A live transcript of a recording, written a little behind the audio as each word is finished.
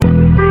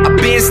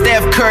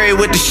Steph Curry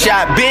with the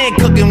shot. Been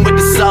cooking with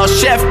the sauce.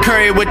 Chef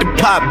Curry with the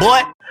pot,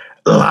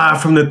 boy.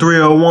 Live from the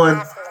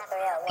 301.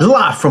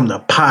 Live from the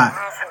pot.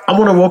 I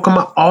want to welcome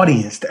my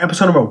audience to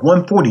episode number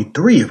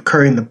 143 of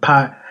Curry in the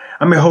Pot.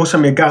 I'm your host,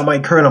 I'm your guy,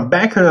 Mike Curry, and I'm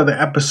back for another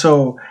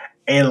episode.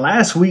 And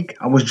last week,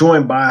 I was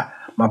joined by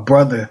my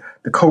brother,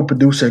 the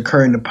co-producer of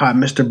Curry in the Pot,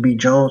 Mr. B.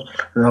 Jones.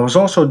 And I was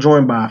also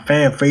joined by a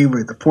fan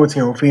favorite, the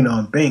 14-year-old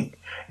Phenom Bink.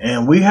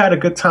 And we had a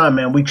good time,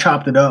 man. We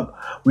chopped it up.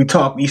 We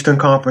talked Eastern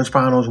Conference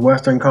Finals,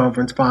 Western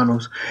Conference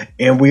Finals,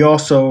 and we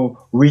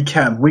also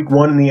recapped Week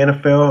 1 in the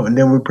NFL, and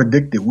then we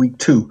predicted Week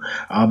 2.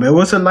 It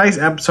was a nice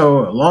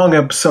episode, a long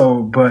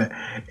episode, but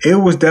it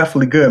was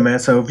definitely good, man.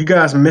 So if you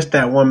guys missed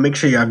that one, make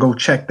sure y'all go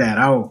check that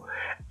out.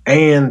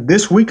 And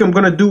this week I'm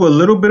going to do a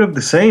little bit of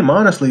the same,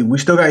 honestly. We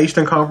still got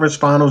Eastern Conference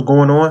Finals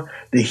going on.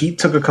 The Heat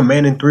took a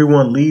commanding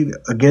 3-1 lead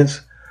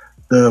against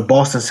the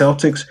Boston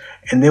Celtics,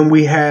 and then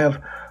we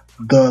have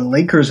the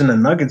Lakers and the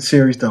Nuggets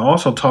series to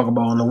also talk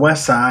about on the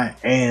West side,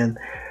 and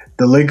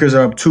the Lakers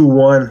are up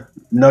 2-1.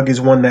 Nuggets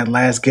won that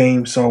last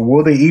game, so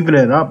will they even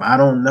it up? I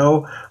don't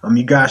know.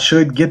 You guys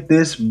should get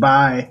this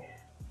by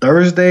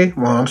Thursday.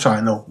 Well, I'm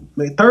sorry, no,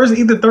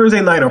 either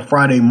Thursday night or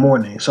Friday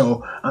morning.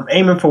 So I'm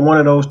aiming for one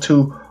of those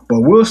two, but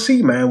we'll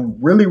see, man.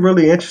 Really,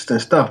 really interesting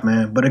stuff,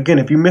 man. But again,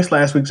 if you missed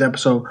last week's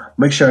episode,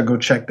 make sure I go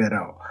check that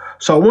out.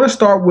 So I want to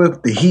start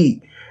with the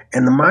Heat.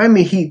 And the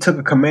Miami Heat took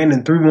a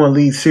commanding 3-1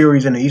 lead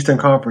series in the Eastern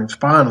Conference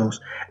Finals.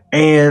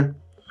 And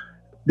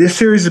this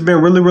series has been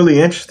really,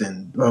 really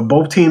interesting.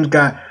 Both teams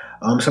got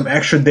some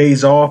extra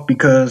days off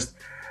because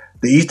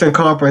the Eastern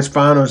Conference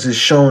Finals is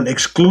shown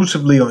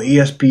exclusively on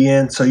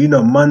ESPN. So,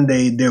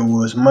 Monday there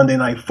was Monday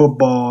Night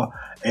Football,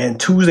 and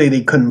Tuesday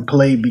they couldn't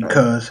play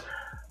because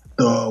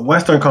the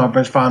Western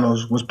Conference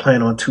Finals was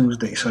playing on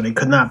Tuesday. So they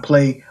could not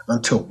play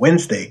until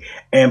Wednesday.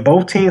 And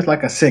both teams,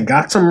 like I said,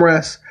 got some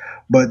rest.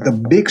 But the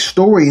big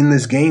story in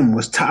this game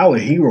was Tyler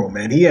Herro,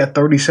 man. He had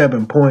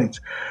 37 points.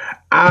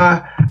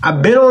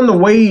 I've been on the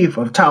wave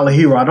of Tyler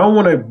Herro. I don't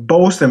want to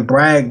boast and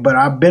brag, but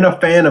I've been a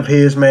fan of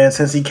his, man,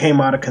 since he came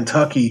out of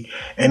Kentucky.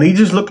 And he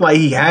just looked like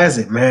he has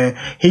it, man.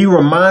 He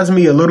reminds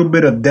me a little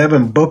bit of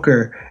Devin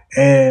Booker.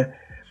 And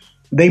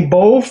they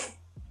both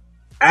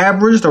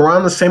averaged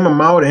around the same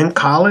amount in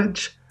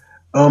college,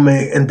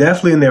 and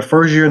definitely in their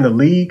first year in the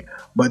league.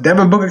 But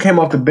Devin Booker came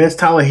off the bench.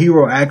 Tyler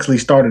Herro actually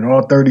started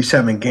all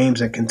 37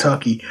 games at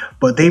Kentucky.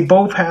 But they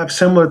both have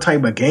similar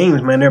type of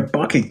games, man. They're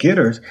bucket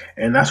getters.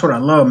 And that's what I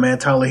love, man.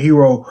 Tyler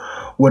Herro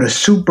with a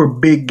super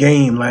big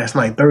game last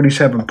night,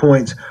 37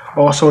 points.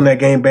 Also in that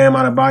game, Bam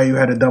Adebayo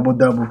had a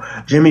double-double.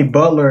 Jimmy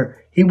Butler,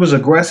 he was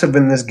aggressive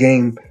in this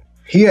game.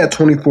 He had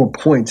 24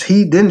 points.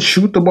 He didn't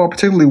shoot the ball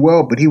particularly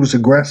well, but he was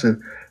aggressive.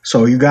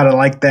 So you got to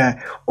like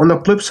that. On the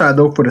flip side,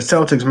 though, for the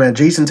Celtics, man,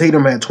 Jason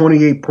Tatum had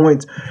 28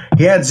 points.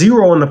 He had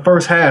 0 in the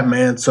first half,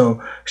 man.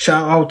 So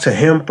shout out to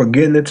him for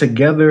getting it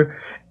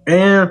together.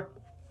 And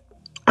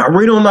I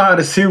really don't know how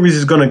the series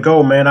is going to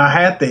go, man. I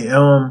had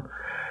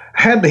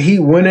the Heat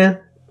winning,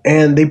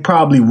 and they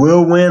probably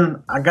will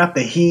win. I got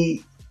the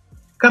Heat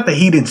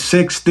in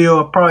 6 still.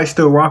 I'll probably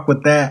still rock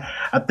with that.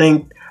 I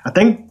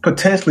think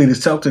potentially the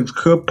Celtics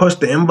could push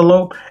the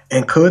envelope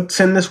and could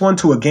send this one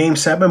to a Game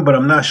 7, but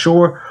I'm not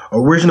sure.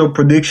 Original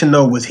prediction,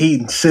 though, was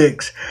Heat in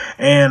 6,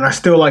 and I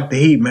still like the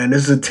Heat, man.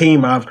 This is a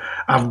team I've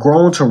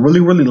grown to really,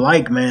 really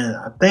like, man.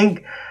 I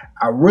think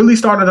I really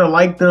started to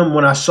like them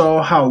when I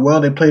saw how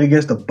well they played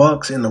against the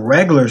Bucks in the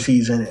regular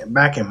season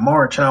back in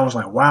March, and I was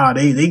like, wow,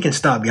 they can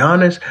stop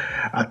Giannis.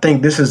 I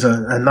think this is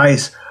a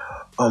nice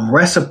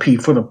recipe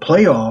for the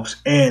playoffs,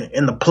 and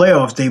in the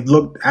playoffs they've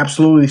looked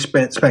absolutely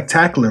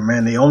spectacular,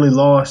 man. They only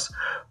lost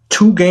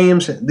 2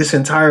 games this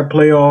entire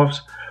playoffs,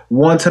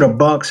 one to the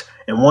Bucks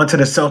and one to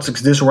the Celtics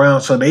this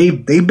round. So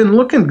they've been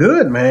looking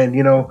good, man.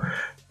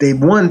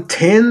 They've won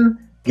 10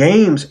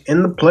 games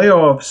in the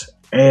playoffs,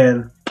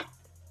 and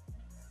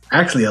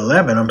actually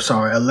 11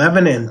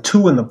 and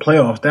 2 in the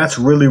playoffs. That's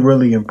really,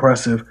 really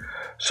impressive.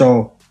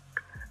 So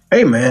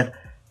hey, man,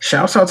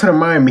 shouts out to the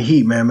Miami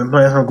Heat, man. Been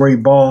playing some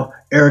great ball.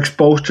 Eric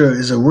Spoelstra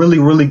is a really,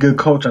 really good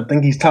coach. I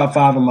think he's top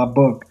 5 in my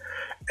book.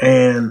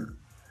 And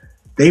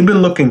they've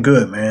been looking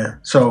good, man.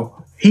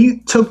 So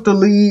he took the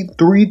lead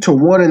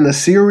 3-1 in the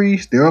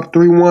series. They're up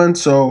 3-1.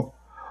 So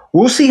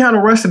we'll see how the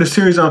rest of the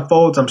series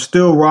unfolds. I'm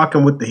still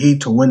rocking with the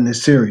Heat to win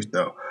this series,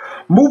 though.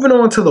 Moving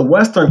on to the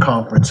Western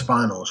Conference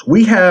Finals.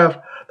 We have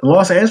the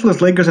Los Angeles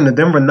Lakers and the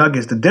Denver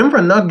Nuggets. The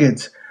Denver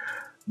Nuggets,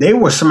 they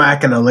were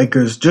smacking the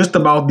Lakers just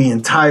about the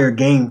entire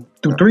game.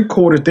 Through 3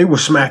 quarters, they were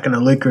smacking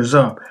the Lakers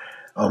up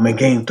in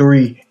Game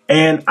 3.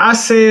 And I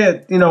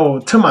said,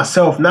 to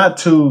myself, not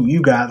to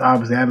you guys,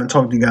 obviously I haven't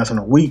talked to you guys in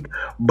a week,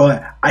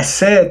 but I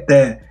said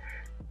that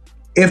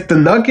if the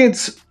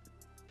Nuggets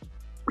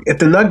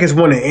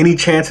wanted any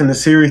chance in the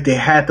series, they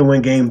had to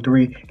win Game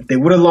 3. If they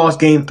would have lost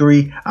Game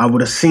 3, I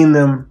would have seen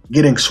them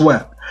getting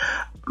swept.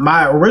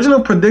 My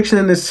original prediction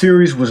in this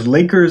series was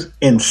Lakers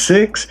in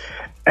 6,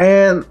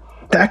 and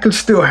that could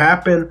still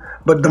happen.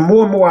 But the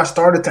more and more I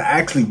started to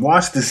actually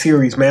watch the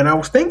series, man, I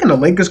was thinking the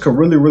Lakers could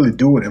really, really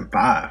do it in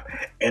 5.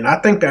 And I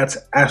think that's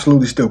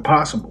absolutely still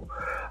possible.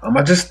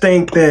 I just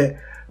think that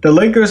the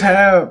Lakers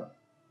have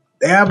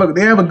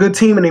a good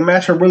team and they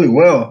match up really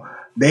well.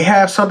 They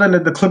have something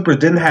that the Clippers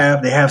didn't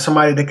have. They have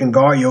somebody that can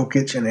guard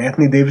Jokic, and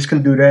Anthony Davis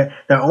can do that.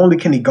 Not only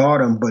can he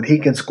guard him, but he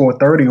can score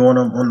 30 on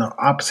him on the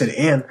opposite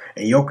end,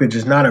 and Jokic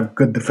is not a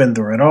good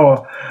defender at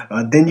all.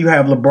 Then you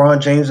have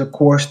LeBron James, of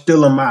course,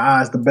 still in my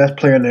eyes the best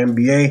player in the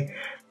NBA.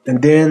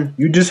 And then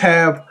you just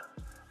have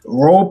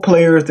role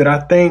players that I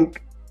think,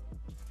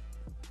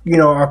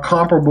 are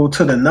comparable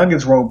to the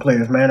Nuggets role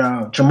players,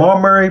 man.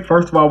 Jamal Murray,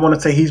 first of all, I want to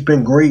say he's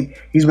been great.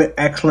 He's been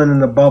excellent in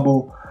the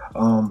bubble.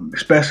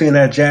 Especially in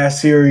that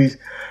Jazz series.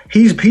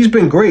 He's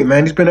been great,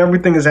 man. He's been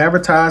everything as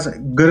advertised.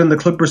 Good in the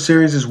Clippers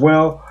series as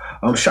well.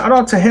 Shout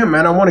out to him,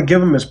 man. I want to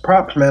give him his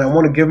props, man. I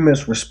want to give him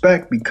his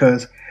respect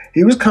because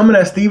he was coming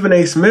at Stephen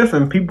A. Smith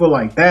and people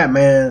like that,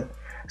 man.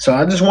 So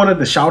I just wanted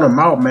to shout him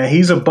out, man.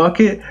 He's a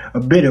bucket, a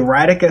bit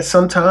erratic at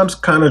sometimes,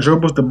 kind of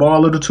dribbles the ball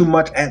a little too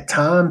much at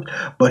times,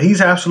 but he's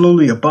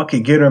absolutely a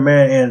bucket getter,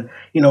 man. And,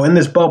 in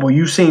this bubble,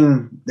 you've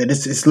seen that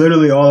it's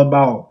literally all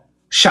about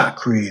shot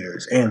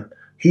creators, and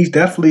he's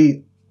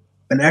definitely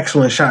an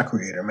excellent shot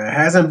creator, man.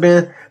 Hasn't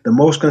been the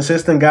most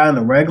consistent guy in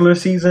the regular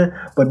season,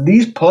 but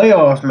these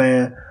playoffs,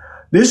 man,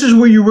 this is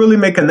where you really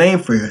make a name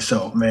for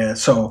yourself, man.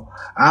 So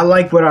I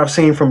like what I've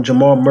seen from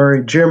Jamal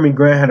Murray. Jeremy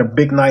Grant had a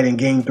big night in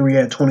Game 3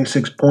 at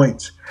 26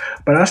 points.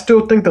 But I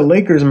still think the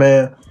Lakers,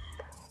 man,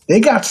 they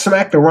got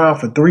smacked around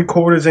for 3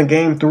 quarters in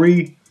Game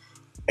 3,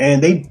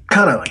 and they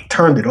kind of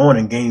turned it on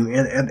in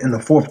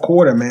the fourth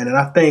quarter, man. And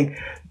I think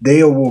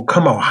they will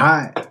come out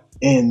hot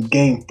in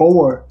Game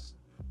 4.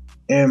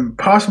 And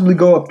possibly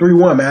go up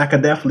 3-1, man. I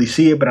could definitely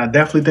see it, but I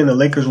definitely think the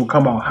Lakers will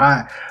come out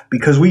hot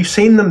because we've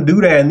seen them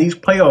do that in these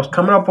playoffs,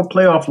 coming up a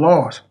playoff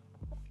loss.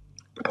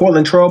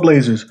 Portland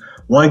Trailblazers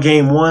won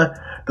Game 1.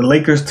 The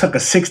Lakers took a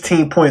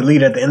 16-point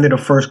lead at the end of the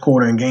first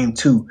quarter in Game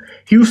 2.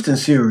 Houston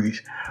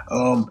series.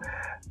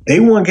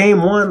 They won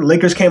Game 1.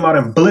 Lakers came out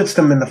and blitzed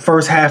them in the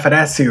first half of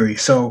that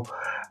series. So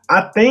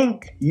I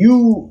think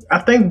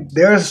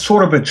there's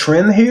sort of a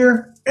trend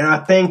here, and I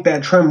think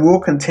that trend will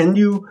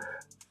continue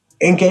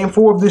in Game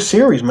 4 of this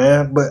series,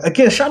 man. But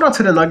again, shout out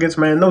to the Nuggets,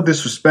 man. No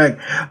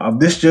disrespect.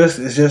 This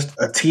is just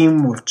a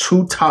team with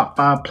 2 top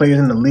 5 players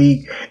in the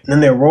league. And then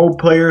their role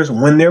players,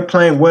 when they're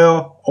playing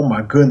well, oh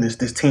my goodness,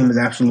 this team is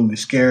absolutely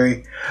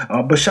scary.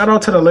 But shout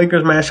out to the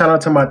Lakers, man. Shout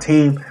out to my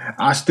team.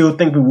 I still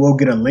think we will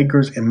get a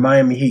Lakers and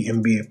Miami Heat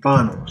NBA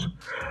Finals.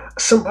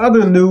 Some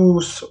other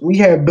news, we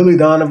had Billy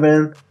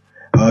Donovan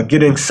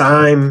getting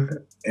signed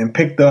and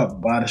picked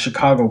up by the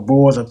Chicago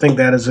Bulls. I think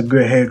that is a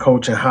good head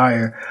coaching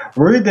hire.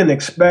 Really didn't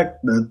expect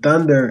the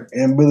Thunder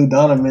and Billy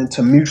Donovan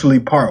to mutually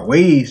part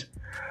ways,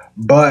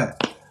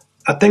 but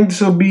I think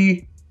this will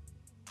be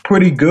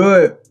pretty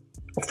good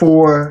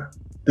for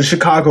the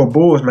Chicago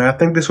Bulls, man. I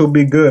think this will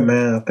be good,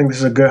 man. I think this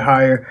is a good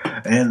hire,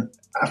 and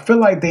I feel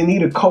like they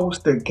need a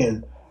coach that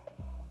can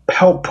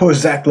help push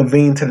Zach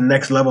LaVine to the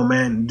next level,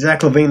 man.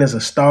 Zach LaVine is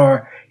a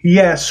star. He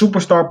has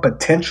superstar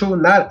potential. He's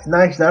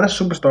not a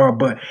superstar,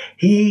 but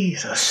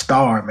he's a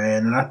star,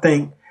 man. And I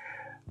think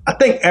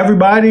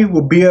everybody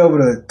will be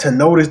able to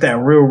notice that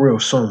real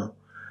soon.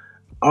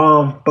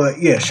 But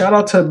yeah, shout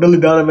out to Billy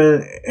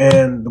Donovan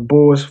and the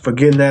Bulls for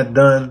getting that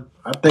done.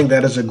 I think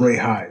that is a great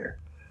hire.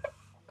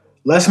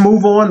 Let's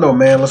move on though,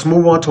 man. Let's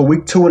move on to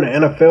week 2 in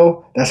the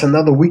NFL. That's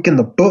another week in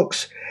the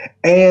books.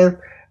 And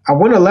I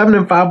went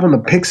 11-5 on the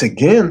picks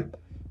again.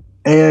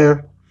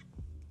 And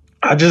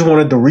I just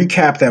wanted to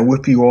recap that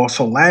with you all.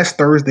 So last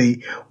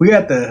Thursday, we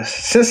had the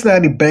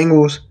Cincinnati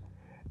Bengals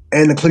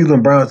and the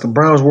Cleveland Browns. The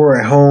Browns were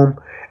at home.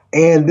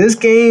 And this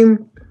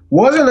game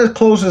wasn't as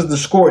close as the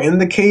score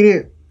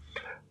indicated.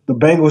 The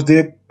Bengals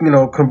did,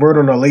 convert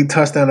on a late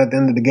touchdown at the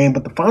end of the game.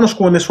 But the final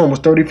score in this one was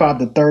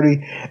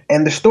 35-30.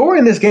 And the story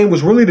in this game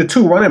was really the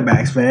 2 running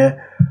backs, man.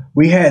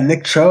 We had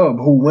Nick Chubb,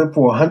 who went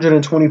for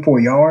 124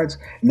 yards.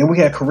 And then we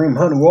had Kareem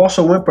Hunt, who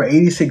also went for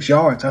 86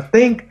 yards. I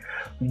think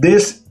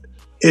this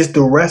is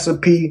the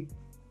recipe,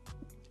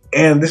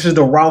 and this is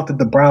the route that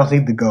the Browns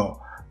need to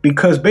go.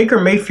 Because Baker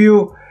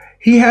Mayfield,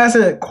 he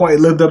hasn't quite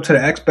lived up to the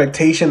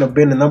expectation of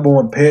being the number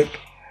 1 pick.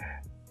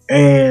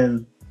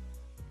 And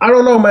I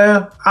don't know,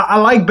 man. I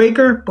like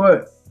Baker,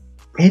 but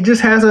he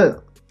just hasn't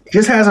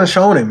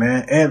shown it,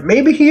 man. And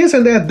maybe he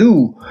isn't that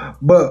dude.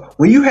 But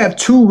when you have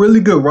 2 really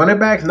good running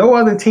backs, no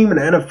other team in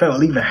the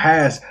NFL even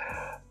has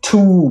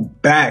 2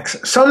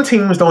 backs. Some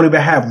teams don't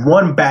even have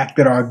 1 back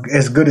that are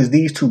as good as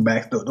these 2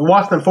 backs. The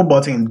Washington football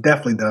team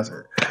definitely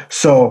doesn't.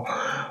 So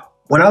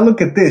when I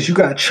look at this, you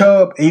got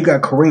Chubb and you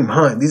got Kareem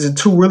Hunt. These are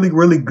 2 really,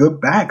 really good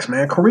backs,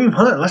 man. Kareem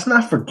Hunt, let's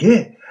not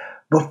forget,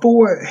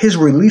 before his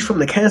release from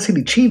the Kansas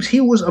City Chiefs,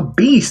 he was a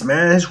beast,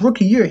 man. His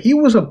rookie year, he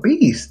was a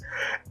beast.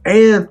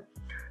 And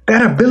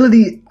that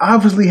ability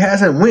obviously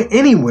hasn't went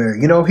anywhere.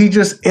 He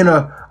just in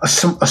a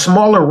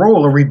smaller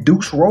role, a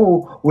reduced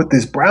role with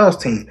this Browns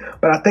team.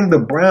 But I think the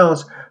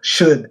Browns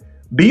should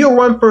be a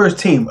run-first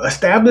team,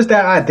 establish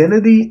that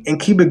identity, and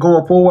keep it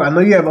going forward. I know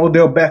you have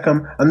Odell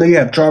Beckham. I know you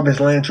have Jarvis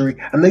Landry.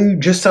 I know you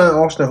just signed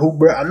Austin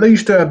Hooper. I know you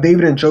still have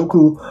David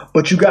Njoku.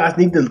 But you guys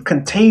need to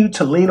continue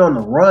to lean on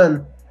the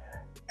run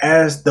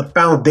as the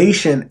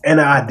foundation and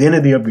the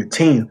identity of your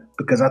team,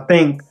 because I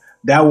think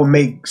that would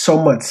make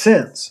so much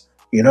sense,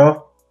 you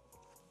know?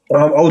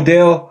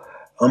 Odell,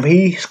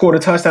 he scored a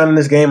touchdown in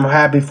this game. I'm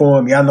happy for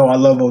him. Y'all know I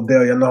love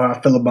Odell. Y'all know how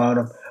I feel about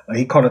him.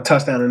 He caught a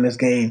touchdown in this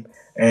game.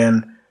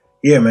 And,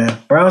 yeah, man,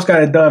 Browns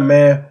got it done,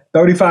 man.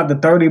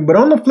 35-30. But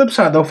on the flip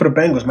side, though, for the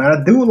Bengals, man,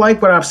 I do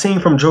like what I've seen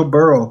from Joe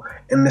Burrow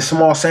in the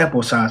small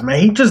sample size, man.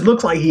 He just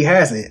looks like he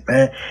has it,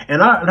 man.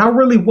 And I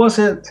really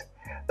wasn't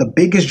the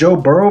biggest Joe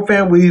Burrow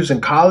fan when he was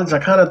in college. I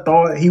kind of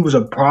thought he was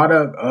a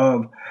product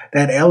of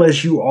that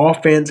LSU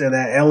offense and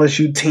that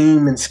LSU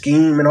team and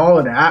scheme and all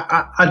of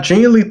that. I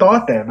genuinely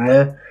thought that,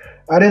 man.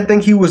 I didn't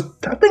think he was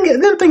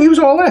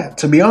all that,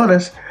 to be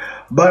honest.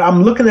 But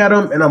I'm looking at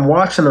him and I'm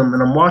watching him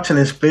and I'm watching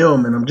his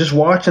film and I'm just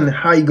watching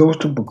how he goes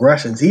through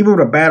progressions. Even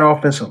with a bad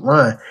offensive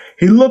line,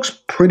 he looks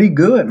pretty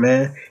good,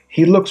 man.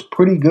 He looks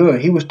pretty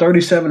good. He was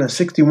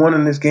 37-61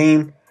 in this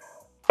game,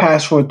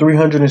 passed for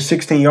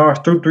 316 yards,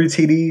 threw 3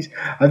 TDs.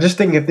 I just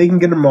think if they can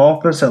get him an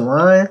offensive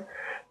line,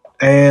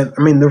 and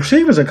I mean the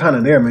receivers are kind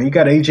of there, man. You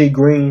got AJ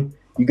Green,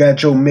 you got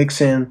Joe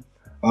Mixon.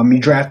 You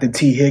drafted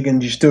T.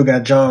 Higgins. You still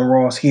got John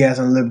Ross. He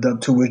hasn't lived up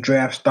to his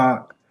draft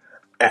stock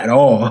at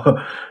all.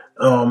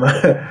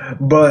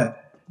 But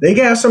they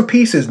got some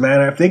pieces, man.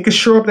 If they could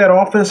shore up that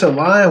offensive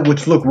line,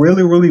 which looked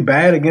really, really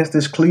bad against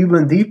this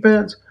Cleveland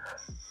defense,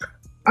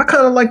 I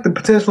kind of like the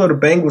potential of the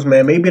Bengals,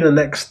 man. Maybe in the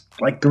next,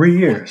 3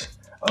 years.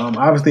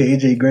 Obviously,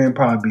 A.J. Green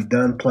probably be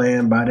done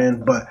playing by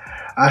then, but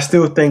I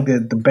still think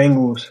that the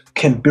Bengals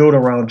can build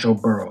around Joe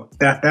Burrow.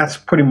 That's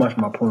pretty much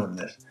my point on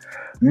this.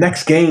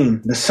 Next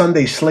game, the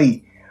Sunday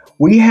slate.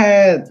 We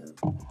had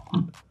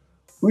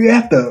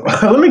the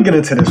 – let me get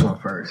into this one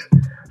first.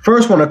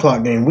 First 1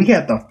 o'clock game, we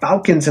had the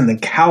Falcons and the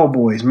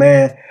Cowboys,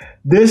 man.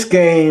 This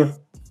game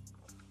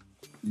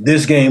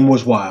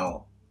was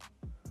wild.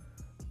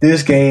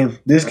 This game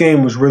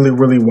was really,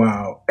 really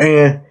wild.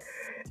 And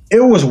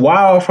it was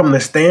wild from the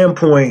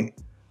standpoint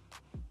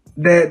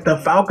that the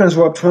Falcons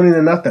were up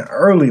 20-0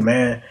 early,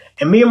 man.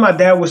 And me and my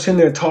dad were sitting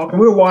there talking.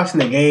 We were watching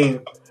the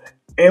game,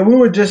 and we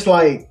were just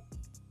like,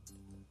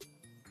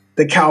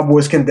 the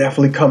Cowboys can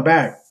definitely come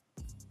back.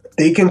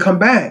 They can come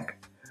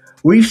back.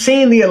 We've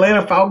seen the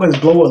Atlanta Falcons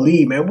blow a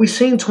lead, man. We've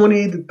seen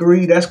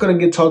 28-3. That's going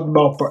to get talked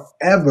about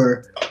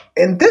forever.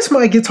 And this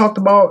might get talked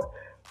about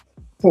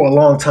for a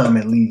long time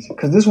at least,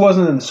 because this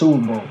wasn't in the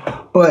Super Bowl.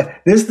 But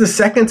this is the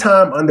second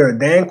time under a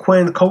Dan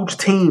Quinn coach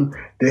team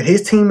that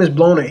his team has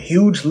blown a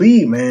huge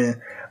lead, man.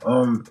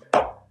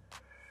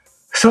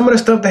 Some of the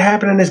stuff that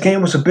happened in this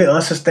game was a bit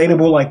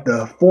unsustainable, like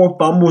the 4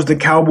 fumbles the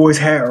Cowboys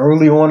had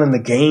early on in the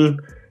game.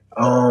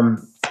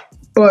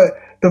 But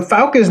the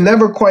Falcons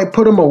never quite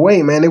put them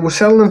away, man. They were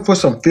settling for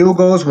some field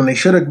goals when they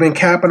should have been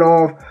capping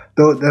off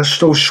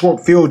those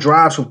short field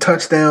drives with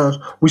touchdowns.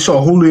 We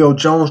saw Julio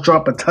Jones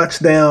drop a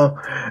touchdown.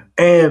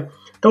 And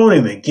don't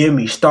even get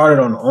me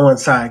started on the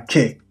onside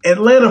kick.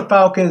 Atlanta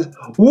Falcons,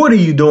 what are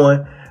you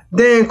doing?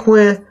 Dan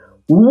Quinn,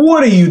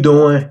 what are you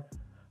doing?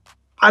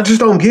 I just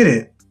don't get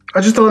it.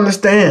 I just don't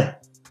understand.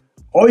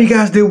 All you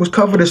guys did was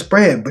cover the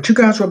spread, but you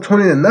guys were up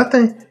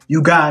 20-0.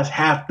 You guys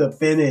have to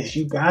finish.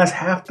 You guys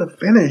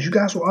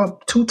were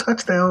up 2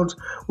 touchdowns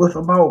with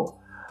about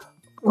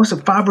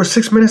 5 or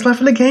 6 minutes left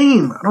in the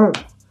game. I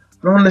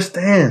don't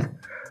understand.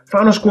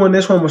 Final score in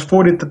this one was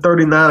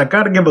 40-39. I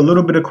got to give a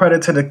little bit of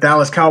credit to the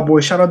Dallas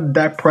Cowboys. Shout out to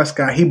Dak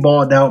Prescott. He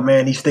balled out,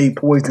 man. He stayed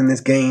poised in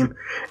this game,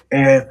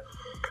 and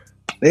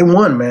they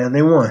won, man.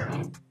 They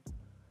won.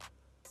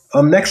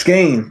 Next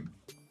game.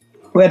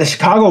 We had the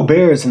Chicago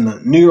Bears and the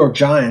New York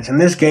Giants. In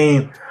this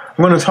game, I'm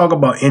going to talk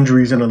about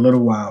injuries in a little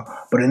while.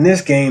 But in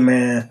this game,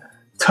 man,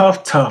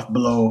 tough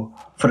blow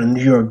for the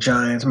New York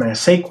Giants, man.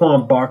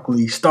 Saquon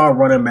Barkley, star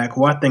running back,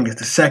 who I think is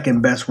the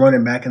second best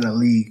running back in the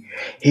league.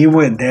 He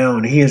went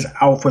down. He is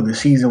out for the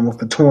season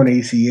with a torn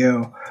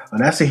ACL. And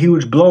that's a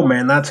huge blow,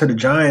 man, not to the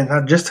Giants,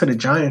 not just to the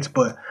Giants,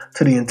 but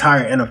to the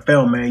entire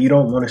NFL, man. You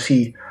don't want to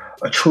see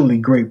a truly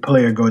great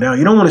player go down.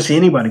 You don't want to see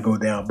anybody go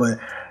down, but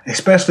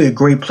especially a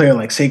great player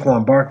like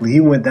Saquon Barkley. He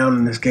went down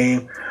in this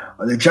game.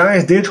 The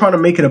Giants did try to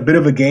make it a bit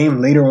of a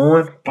game later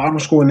on. Final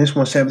score in this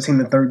one,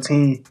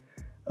 17-13.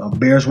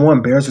 Bears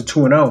won. Bears are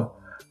 2-0.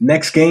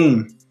 Next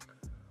game,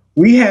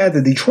 we had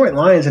the Detroit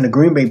Lions and the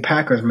Green Bay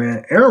Packers,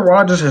 man. Aaron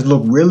Rodgers has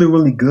looked really,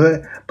 really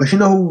good. But you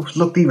know who's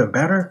looked even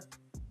better?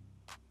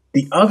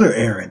 The other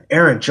Aaron.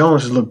 Aaron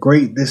Jones has looked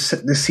great this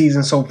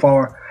season so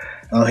far.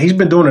 He's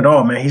been doing it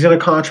all, man. He's in a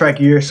contract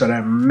year, so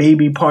that may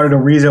be part of the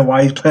reason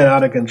why he's playing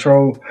out of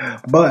control.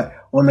 But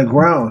on the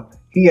ground,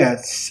 he had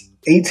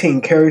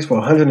 18 carries for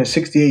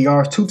 168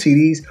 yards, 2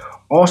 TDs.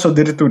 Also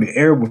did it through the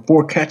air with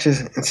 4 catches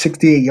and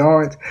 68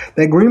 yards.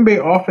 That Green Bay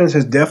offense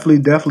has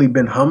definitely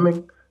been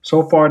humming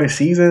so far this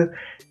season,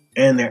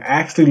 and they're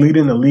actually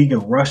leading the league in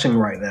rushing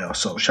right now.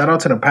 So shout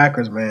out to the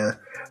Packers, man.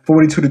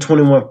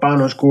 42-21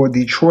 final score.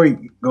 Detroit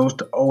goes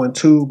to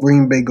 0-2.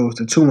 Green Bay goes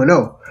to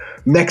 2-0.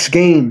 Next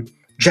game,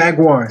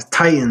 Jaguars,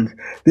 Titans.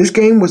 This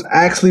game was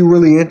actually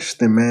really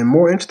interesting, man.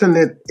 More interesting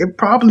than it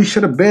probably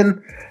should have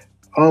been.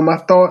 I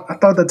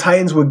thought the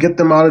Titans would get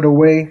them out of the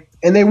way.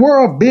 And they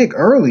were up big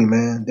early,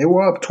 man. They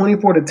were up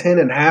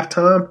 24-10 at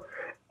halftime.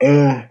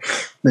 And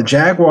the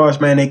Jaguars,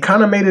 man, they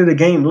kind of made it a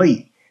game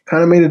late.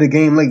 Gardner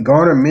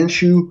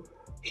Minshew,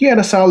 he had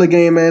a solid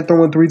game, man,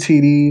 throwing 3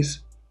 TDs,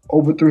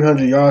 over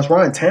 300 yards.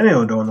 Ryan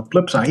Tannehill, though, on the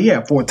flip side, he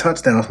had 4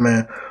 touchdowns,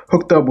 man.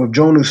 Hooked up with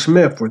Jonnu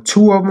Smith for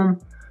 2 of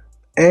them.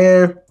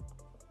 And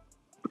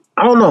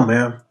I don't know,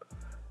 man.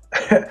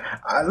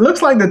 It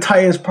looks like the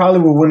Titans probably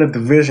will win a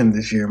division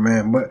this year,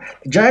 man. But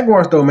the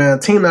Jaguars, though, man,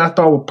 a team that I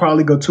thought would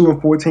probably go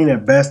 2-14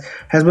 at best,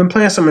 has been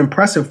playing some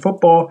impressive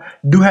football.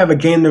 Do have a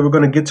game that we're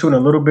going to get to in a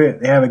little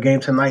bit. They have a game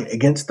tonight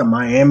against the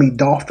Miami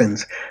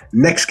Dolphins.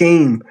 Next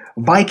game,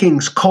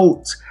 Vikings,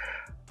 Colts.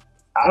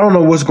 I don't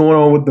know what's going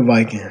on with the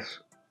Vikings.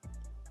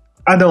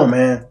 I don't,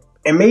 man.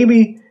 And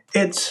maybe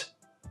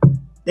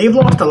they've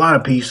lost a lot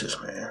of pieces,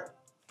 man.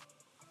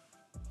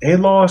 They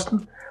lost,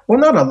 well,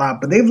 not a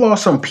lot, but they've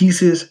lost some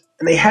pieces,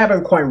 and they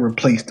haven't quite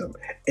replaced them.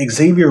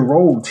 Xavier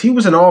Rhodes, he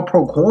was an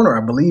all-pro corner,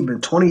 I believe, in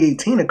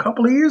 2018, a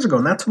couple of years ago,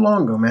 not too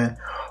long ago, man.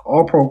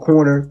 All-pro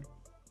corner.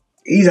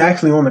 He's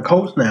actually on the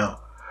Colts now.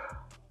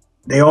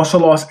 They also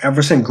lost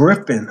Everson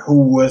Griffin,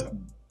 who was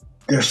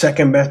their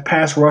second-best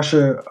pass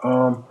rusher,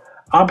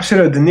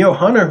 opposite of Danielle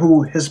Hunter,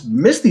 who has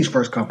missed these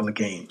first couple of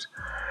games.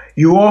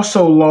 You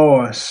also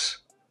lost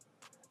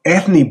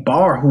Anthony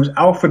Barr, who's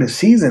out for the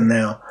season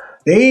now.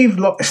 They've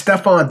lost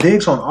Stephon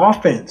Diggs on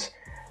offense.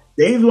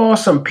 They've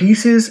lost some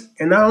pieces,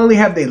 and not only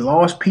have they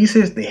lost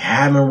pieces, they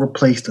haven't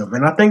replaced them.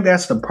 And I think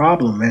that's the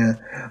problem, man.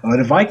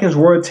 The Vikings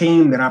were a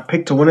team that I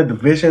picked to win a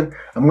division.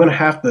 I'm going to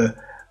have to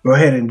go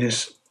ahead and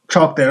just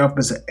chalk that up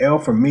as an L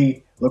for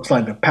me. Looks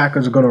like the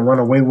Packers are going to run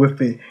away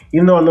with it.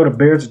 Even though I know the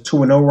Bears are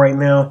 2-0 right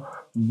now,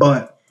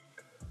 but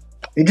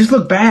it just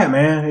looked bad,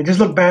 man. It just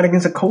looked bad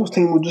against a Colts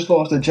team who just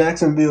lost to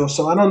Jacksonville.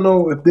 So I don't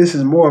know if this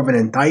is more of an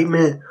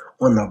indictment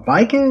on the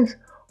Vikings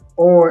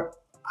or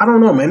I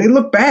don't know, man. They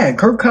look bad.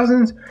 Kirk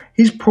Cousins,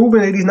 he's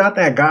proven that he's not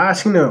that guy. I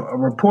seen a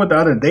report the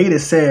other day that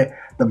said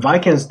the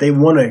Vikings, they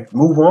want to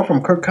move on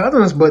from Kirk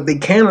Cousins, but they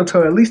can't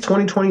until at least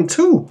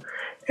 2022.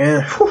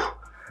 And,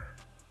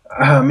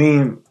 I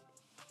mean,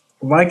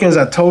 Vikings,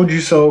 I told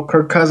you so.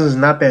 Kirk Cousins is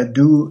not that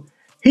dude.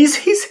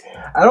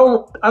 I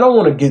don't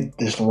want to get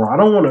this wrong. I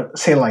don't want to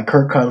say like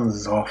Kirk Cousins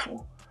is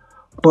awful,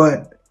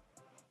 but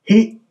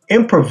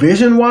in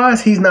provision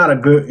wise, he's not a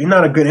good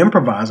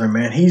improviser,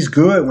 man. He's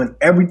good when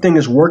everything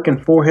is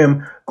working for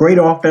him. Great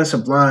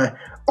offensive line,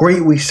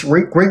 great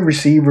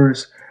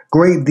receivers,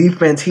 great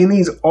defense. He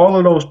needs all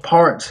of those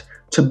parts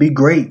to be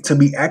great, to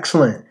be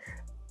excellent,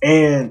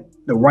 and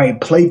the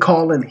right play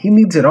calling. He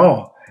needs it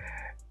all.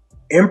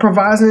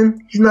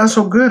 Improvising, he's not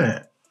so good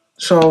at.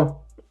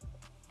 So,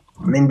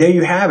 I mean, there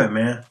you have it,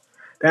 man.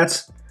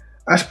 That's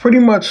pretty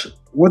much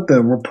what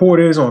the report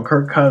is on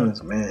Kirk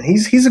Cousins, man.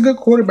 He's a good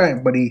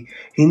quarterback, but he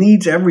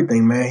needs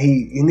everything, man.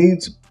 He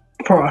needs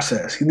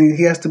process.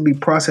 He has to be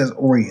process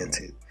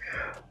oriented.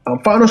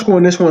 Final score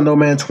in this one though,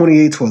 man,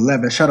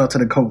 28-11. Shout out to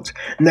the Colts.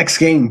 Next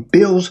game,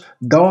 Bills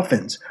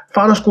Dolphins.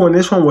 Final score in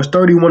this one was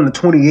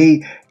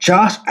 31-28.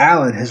 Josh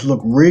Allen has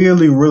looked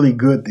really, really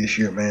good this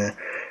year, man.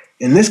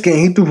 In this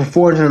game, he threw for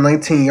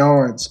 419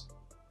 yards.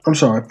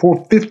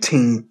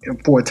 415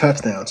 and 4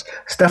 touchdowns.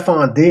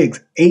 Stephon Diggs,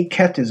 8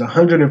 catches,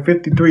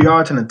 153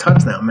 yards and a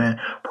touchdown, man.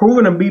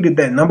 Proving to be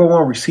that number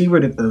one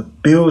receiver that the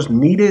Bills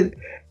needed.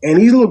 And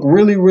he's looked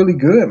really, really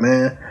good,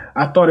 man.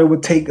 I thought it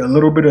would take a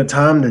little bit of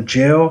time to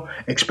gel,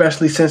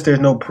 especially since there's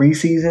no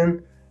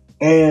preseason.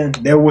 And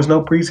there was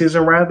no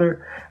preseason,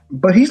 rather.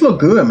 But he's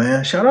looked good,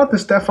 man. Shout out to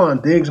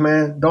Stephon Diggs,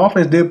 man.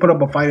 Dolphins did put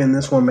up a fight in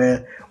this one,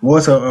 man.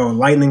 Was a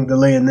lightning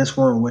delay in this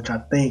one, which I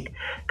think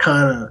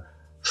kind of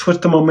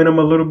switch the momentum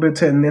a little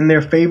bit in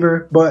their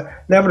favor. But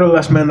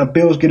nevertheless, man, the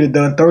Bills get it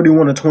done.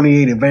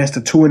 31-28, advance to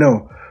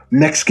 2-0.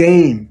 Next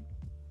game,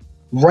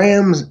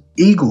 Rams,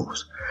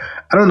 Eagles.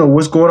 I don't know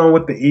what's going on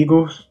with the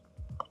Eagles,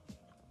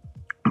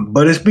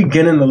 but it's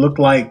beginning to look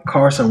like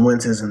Carson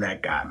Wentz isn't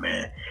that guy,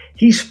 man.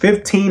 He's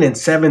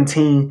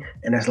 15-17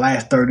 in his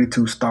last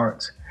 32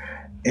 starts.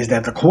 Is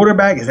that the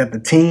quarterback? Is that the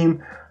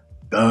team?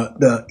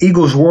 The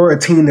Eagles were a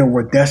team that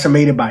were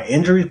decimated by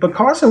injuries, but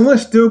Carson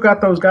Wentz still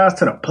got those guys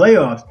to the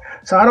playoffs.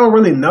 So I don't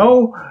really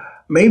know.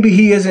 Maybe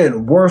he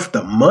isn't worth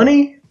the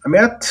money. I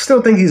mean, I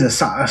still think he's a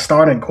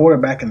starting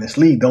quarterback in this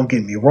league. Don't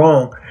get me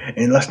wrong.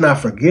 And let's not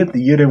forget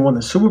the year they won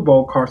the Super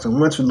Bowl, Carson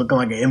Wentz was looking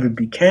like an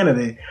MVP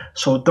candidate.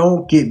 So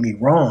don't get me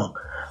wrong.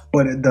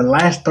 But the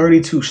last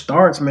 32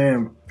 starts,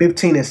 man,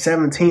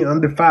 15-17,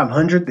 under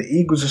 500. The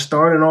Eagles are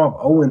starting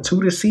off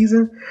 0-2 this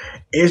season.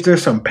 Is there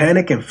some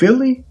panic in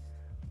Philly?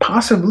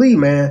 Possibly,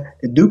 man.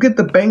 They do get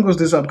the Bengals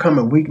this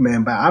upcoming week,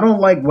 man. But I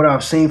don't like what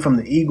I've seen from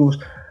the Eagles.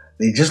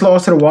 They just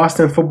lost to the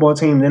Washington football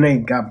team. Then they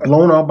got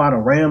blown out by the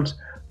Rams.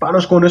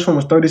 Final score in this one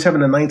was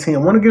 37-19. I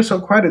want to give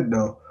some credit,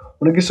 though. I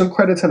want to give some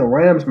credit to the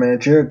Rams, man.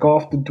 Jared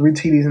Goff threw 3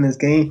 TDs in this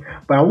game.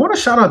 But I want to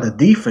shout out the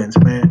defense,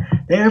 man.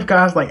 They have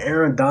guys like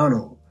Aaron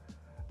Donald,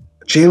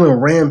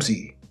 Jalen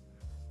Ramsey.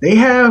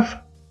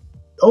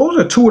 Those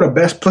are 2 of the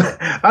best players.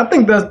 I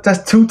think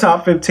that's 2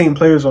 top 15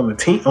 players on the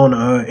team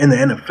in the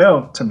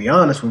NFL, to be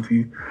honest with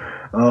you.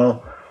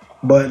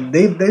 But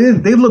they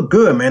look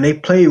good, man. They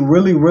play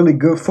really, really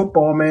good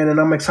football, man. And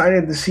I'm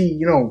excited to see,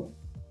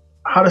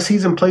 how the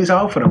season plays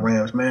out for the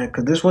Rams, man.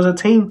 Because this was a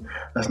team,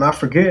 let's not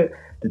forget,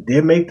 that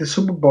did make the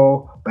Super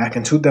Bowl back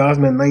in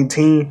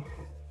 2019.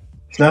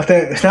 It's not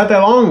that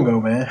long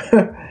ago, man.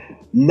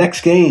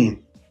 Next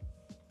game,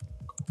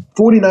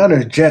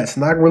 49ers Jets.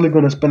 Not really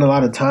going to spend a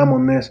lot of time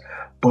on this,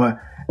 but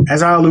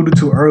as I alluded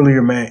to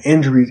earlier, man,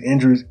 injuries.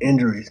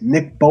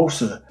 Nick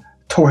Bosa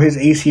tore his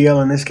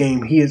ACL in this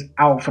game. He is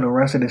out for the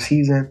rest of the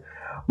season.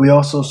 We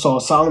also saw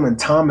Solomon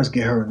Thomas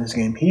get hurt in this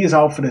game. He is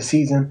out for the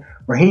season.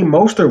 Raheem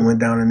Mostert went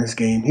down in this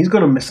game. He's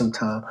going to miss some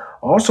time.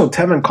 Also,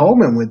 Tevin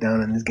Coleman went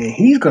down in this game.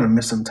 He's going to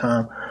miss some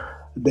time.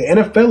 The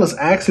NFL is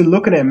actually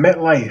looking at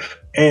MetLife,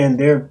 and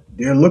they're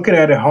looking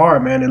at it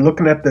hard, man. They're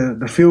looking at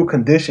the field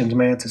conditions,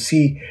 man, to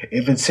see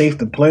if it's safe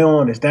to play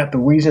on. Is that the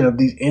reason of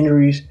these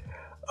injuries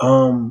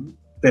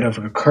that have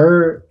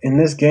occurred in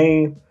this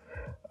game?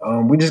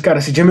 We just got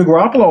to see. Jimmy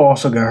Garoppolo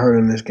also got hurt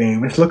in this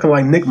game. It's looking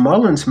like Nick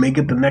Mullins may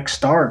get the next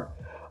start.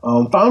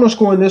 Final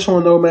score in this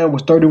one, though, man,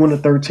 was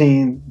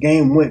 31-13.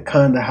 Game went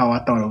kind of how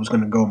I thought it was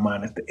going to go,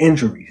 minus the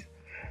injuries.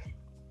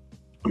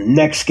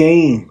 Next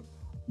game,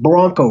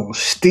 Broncos,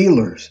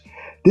 Steelers.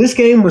 This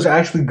game was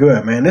actually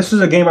good, man. This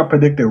was a game I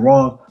predicted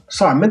wrong.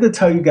 Sorry, I meant to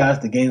tell you guys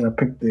the games I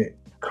picked it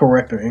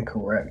correct or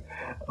incorrect.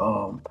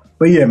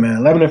 But yeah,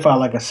 man, 11-5,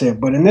 like I said.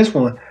 But in this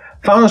one,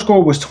 final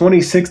score was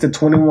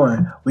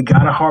 26-21. We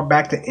got to hark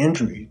back to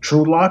injury.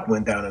 Drew Lock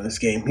went down in this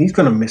game. He's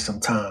going to miss some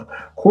time.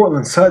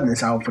 Cortland Sutton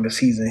is out for the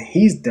season.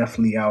 He's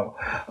definitely out.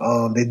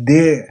 They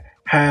did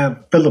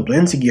have Philip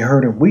Lindsay get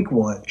hurt in week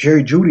 1.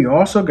 Jerry Jeudy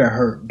also got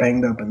hurt,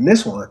 banged up in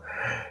this one.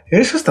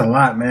 It's just a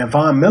lot, man.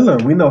 Von Miller,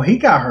 we know he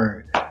got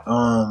hurt.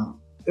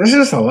 It's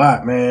just a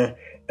lot, man.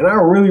 And I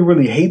really,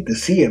 really hate to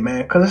see it,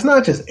 man, because it's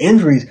not just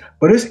injuries,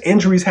 but it's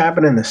injuries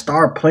happening to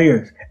star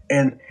players.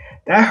 And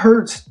that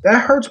hurts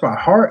my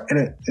heart,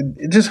 and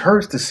it just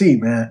hurts to see,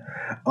 man.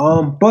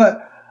 But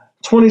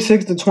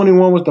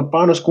 26-21 was the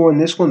final score in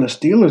this one. The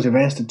Steelers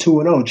advanced to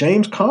 2-0.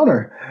 James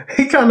Conner,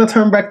 he kind of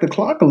turned back the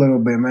clock a little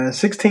bit, man.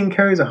 16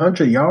 carries,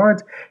 100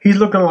 yards. He's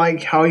looking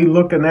like how he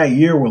looked in that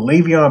year where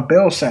Le'Veon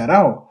Bell sat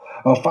out.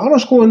 Final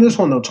score in this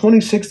one, though,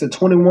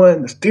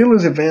 26-21. The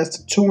Steelers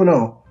advanced to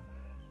 2-0.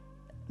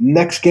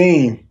 Next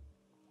game,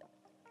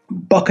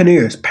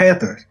 Buccaneers,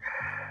 Panthers.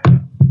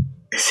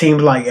 It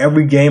seems like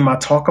every game I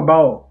talk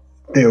about,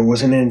 there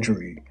was an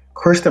injury.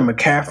 Christian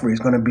McCaffrey is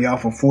going to be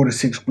out for 4 to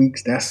 6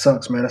 weeks. That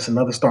sucks, man. That's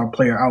another star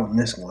player out in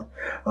this one.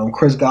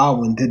 Chris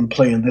Godwin didn't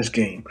play in this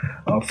game.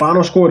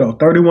 Final score, though,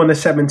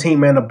 31-17,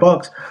 man. The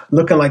Bucs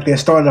looking like they're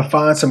starting to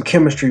find some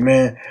chemistry,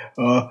 man.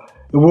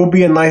 It will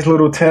be a nice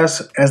little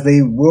test as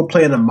they will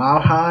play in a mile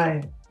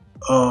high,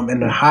 in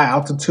the high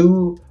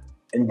altitude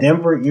in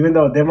Denver, even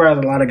though Denver has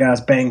a lot of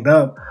guys banged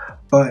up.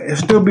 But it'll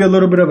still be a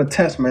little bit of a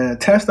test, man. A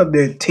test of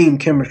their team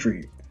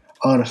chemistry,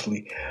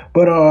 honestly.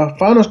 But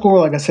final score,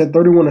 like I said,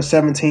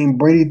 31-17.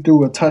 Brady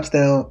threw a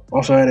touchdown,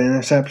 also had an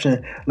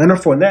interception. Leonard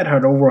Fournette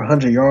had over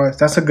 100 yards.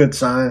 That's a good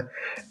sign.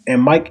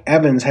 And Mike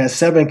Evans has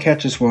 7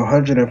 catches for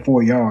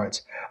 104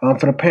 yards.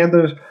 For the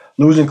Panthers,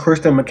 losing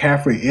Christian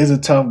McCaffrey is a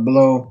tough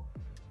blow.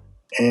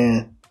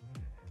 And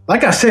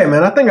like I said,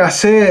 man, I think I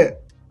said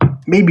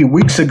maybe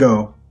weeks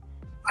ago,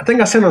 I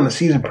think I said on the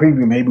season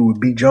preview maybe with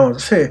B. Jones, I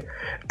said,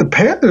 the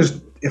Panthers,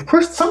 if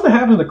something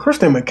happens to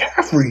Christian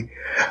McCaffrey,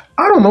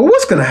 I don't know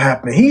what's going to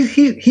happen.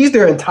 He's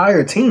their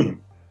entire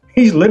team.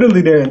 He's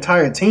literally their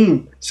entire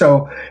team.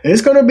 So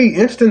it's going to be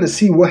interesting to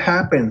see what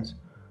happens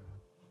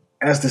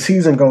as the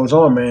season goes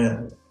on,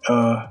 man.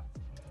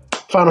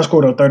 Final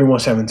score, though,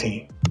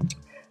 31-17.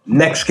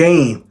 Next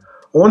game.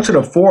 On to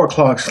the 4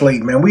 o'clock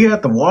slate, man. We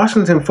had the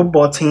Washington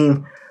football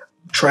team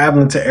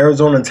traveling to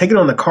Arizona and taking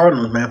on the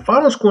Cardinals, man.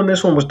 Final score in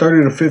this one was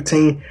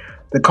 30-15.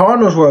 The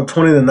Cardinals were up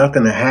 20-0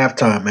 at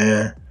halftime,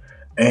 man.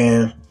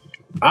 And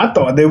I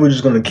thought they were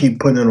just going to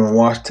keep putting it on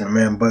Washington,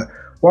 man. But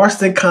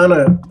Washington kind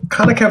of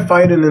kept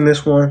fighting in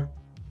this one.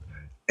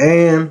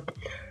 And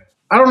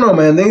I don't know,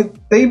 man.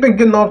 They've been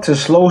getting off to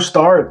slow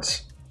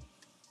starts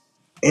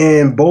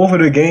in both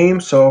of the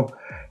games. So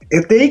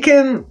if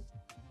their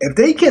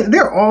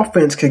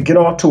offense could get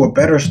off to a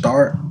better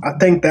start, I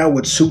think that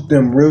would suit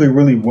them really,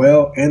 really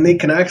well. And they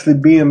can actually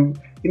be in,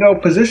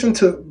 position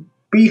to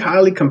be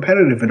highly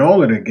competitive in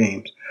all of their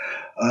games.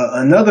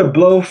 Another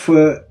blow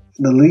for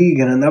the league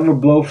and another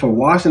blow for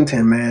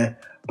Washington, man.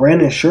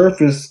 Brandon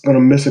Scherff is going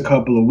to miss a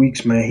couple of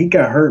weeks, man. He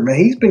got hurt, man.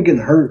 He's been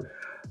getting hurt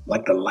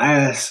like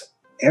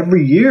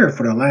every year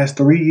for the last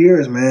 3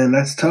 years, man.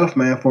 That's tough,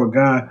 man, for a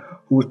guy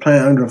who was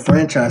playing under a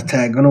franchise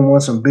tag, going to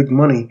want some big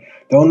money.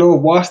 Don't know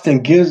if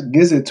Washington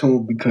gives it to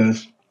him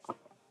because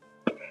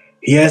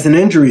he has an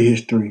injury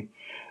history.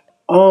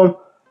 On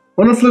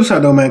the flip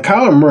side, though, man,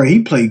 Kyler Murray,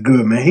 he played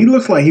good, man. He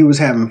looks like he was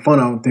having fun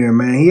out there,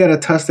 man. He had a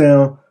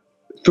touchdown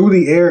through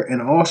the air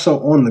and also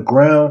on the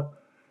ground.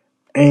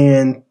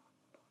 And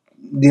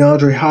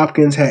DeAndre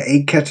Hopkins had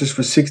 8 catches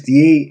for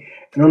 68.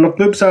 And on the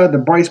flip side, the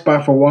bright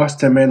spot for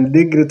Washington, man,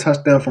 they did get a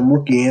touchdown from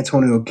rookie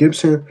Antonio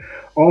Gibson.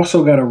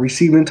 Also got a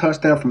receiving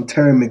touchdown from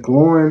Terry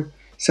McLaurin.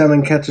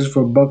 7 catches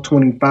for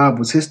 $125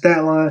 was his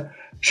stat line.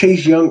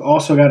 Chase Young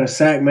also got a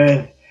sack,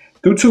 man.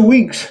 Through 2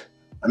 weeks,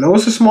 I know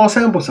it's a small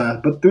sample size,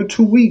 but through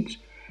 2 weeks,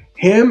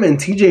 him and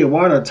TJ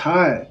Watt are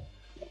tied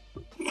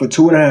for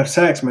 2.5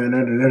 sacks, man.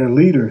 They're the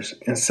leaders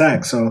in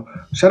sacks. So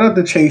shout out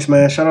to Chase,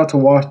 man. Shout out to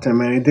Washington,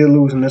 man. They did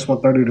lose in this one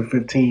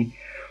 30-15.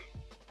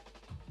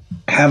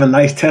 Have a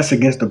nice test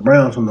against the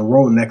Browns on the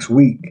road next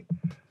week.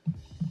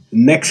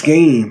 Next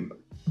game,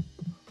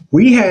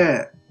 we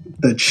had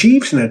the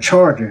Chiefs and the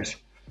Chargers.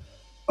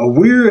 A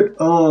weird,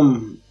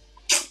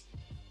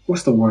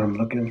 what's the word I'm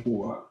looking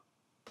for?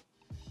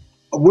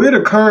 A weird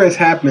occurrence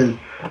happened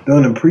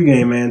during the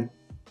pregame, man.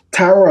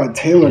 Tyrod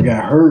Taylor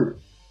got hurt.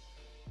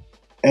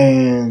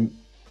 And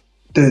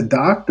the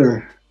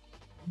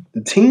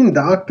team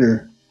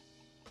doctor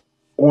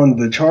on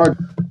the chart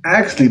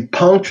actually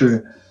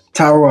punctured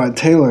Tyrod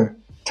Taylor.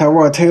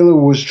 Tyrod Taylor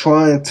was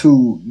trying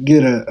to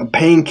get a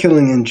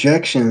pain-killing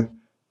injection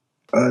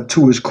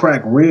to his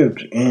cracked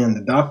ribs, and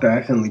the doctor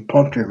accidentally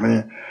punctured,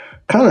 man.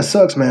 Kind of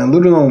sucks, man.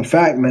 Little known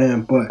fact,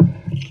 man, but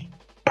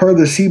per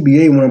the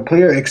CBA, when a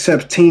player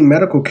accepts team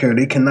medical care,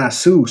 they cannot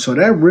sue. So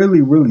that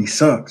really, really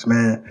sucks,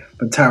 man.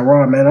 But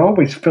Tyrod, man, I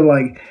always feel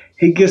like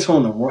he gets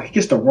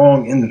the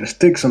wrong end of the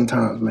stick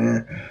sometimes,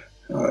 man.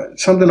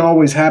 Something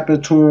always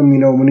happens to him,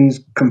 when he's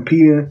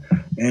competing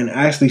and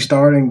actually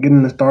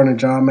getting the starting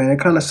job, man. It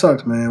kind of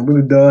sucks, man. It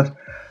really does.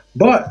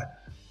 But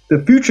the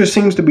future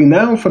seems to be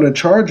now for the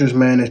Chargers,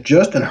 man, as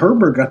Justin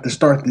Herbert got to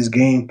start this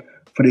game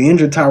for the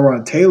injured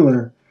Tyrod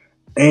Taylor.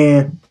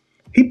 And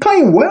he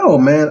played well,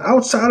 man.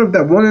 Outside of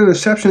that one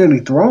interception that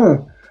he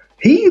thrown,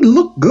 he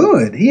looked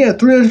good. He had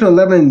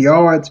 311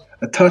 yards,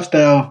 a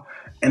touchdown,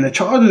 and the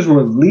Chargers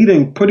were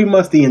leading pretty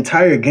much the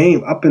entire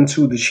game up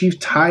until the Chiefs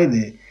tied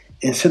it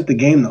and sent the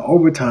game to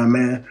overtime,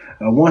 man.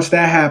 Once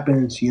that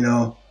happens,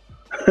 you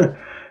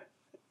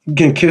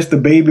can kiss the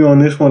baby on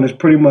this one. It's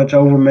pretty much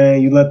over,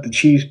 man. You let the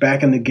Chiefs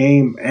back in the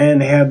game,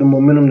 and they have the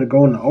momentum to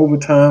go into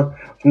overtime.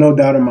 There's no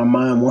doubt in my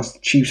mind once the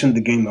Chiefs sent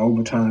the game to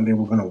overtime, they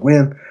were going to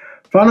win.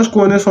 Final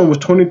score in this one was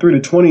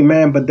 23-20,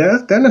 man. But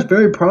that is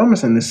very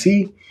promising to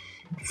see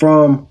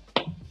from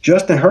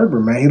Justin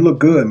Herbert, man. He looked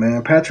good,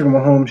 man. Patrick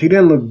Mahomes, he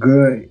didn't look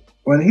good.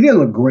 Well, he didn't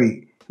look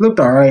great. He looked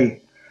all right.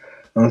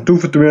 Threw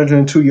for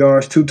 302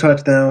 yards, 2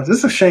 touchdowns.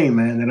 It's a shame,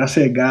 man, that I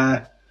see a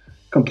guy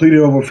completed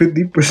over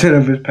 50%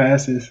 of his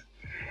passes,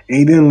 and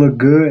he didn't look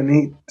good, and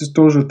he just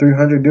throws for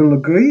 300, didn't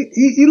look good.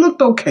 He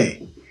looked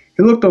okay.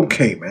 He looked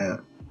okay,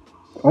 man.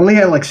 Only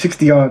had like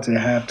 60 yards at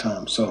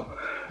halftime, so,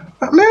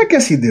 man, I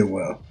guess he did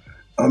well.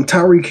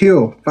 Tyreek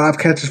Hill, 5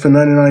 catches for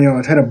 99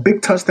 yards. Had a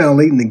big touchdown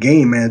late in the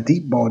game, man.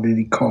 Deep ball that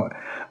he caught.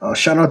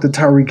 Shout out to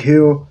Tyreek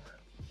Hill.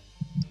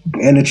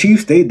 And the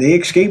Chiefs, they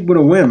escaped with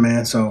a win,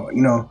 man. So,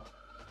 you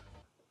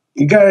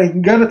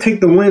gotta take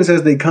the wins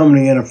as they come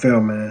in the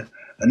NFL, man.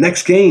 The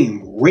next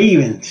game,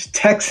 Ravens,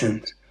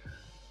 Texans.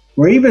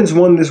 Ravens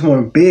won this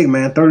one big,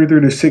 man,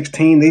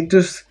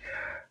 33-16.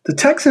 The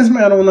Texans,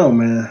 man, I don't know,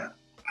 man.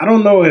 I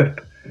don't know if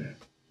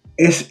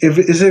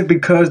is it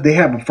because they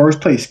have a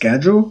first place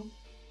schedule?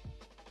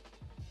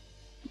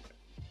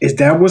 Is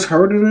that what's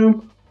hurting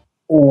them?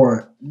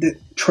 Or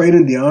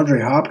trading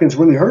DeAndre Hopkins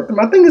really hurt them?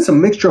 I think it's a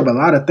mixture of a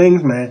lot of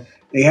things, man.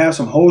 They have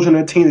some holes in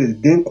their team that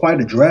they didn't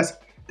quite address,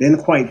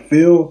 didn't quite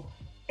fill,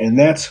 and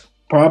that's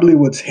probably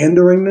what's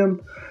hindering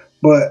them.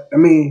 But,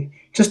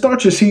 just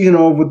start your season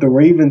off with the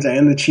Ravens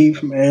and the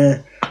Chiefs,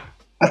 man.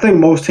 I think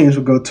most teams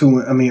would go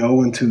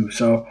 0-2.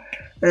 So,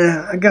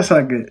 I guess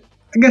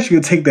you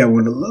could take that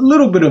with a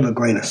little bit of a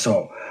grain of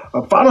salt.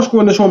 Final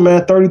score in this one,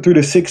 man,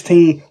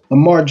 33-16.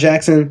 Lamar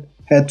Jackson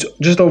had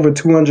just over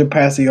 200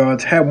 passing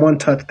yards, had 1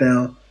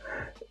 touchdown.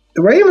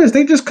 The Ravens,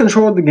 they just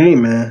controlled the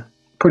game, man,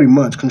 pretty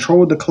much.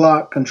 Controlled the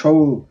clock,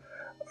 controlled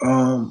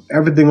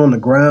everything on the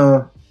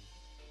ground.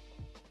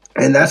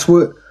 And that's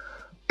what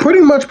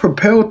pretty much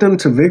propelled them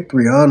to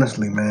victory,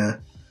 honestly,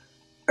 man.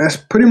 That's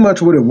pretty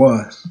much what it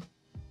was.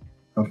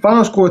 The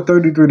final score,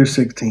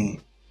 33-16.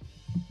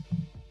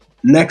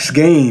 Next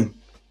game.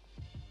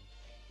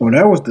 Well,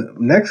 the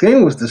next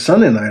game was the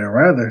Sunday nighter,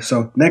 rather.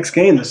 So, next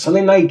game, the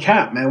Sunday night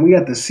cap, man. We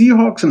got the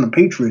Seahawks and the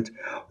Patriots.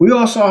 We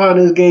all saw how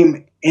this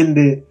game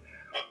ended,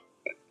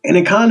 and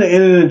it kind of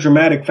ended in a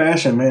dramatic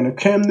fashion, man. If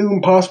Cam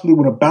Newton possibly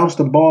would have bounced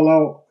the ball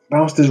out,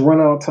 bounced his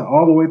run out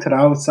all the way to the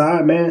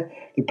outside, man,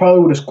 they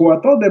probably would have scored.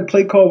 I thought that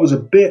play call was a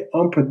bit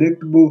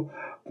unpredictable.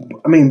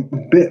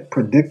 Bit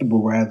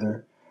predictable,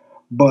 rather.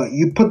 But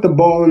you put the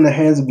ball in the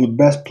hands of your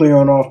best player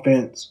on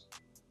offense,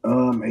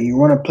 and you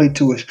run a play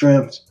to his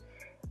strengths,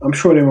 I'm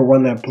sure they will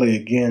run that play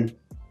again,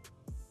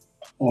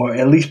 or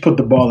at least put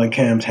the ball in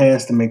Cam's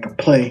hands to make a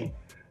play.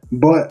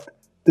 But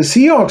the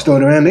Seahawks, though,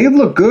 man, they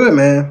look good,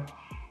 man.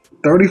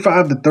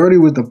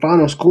 35-30 was the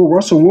final score.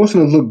 Russell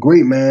Wilson has looked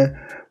great, man.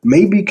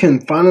 Maybe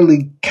can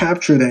finally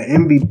capture the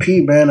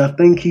MVP, man. I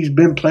think he's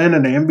been playing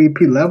at the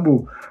MVP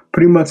level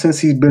pretty much since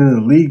he's been in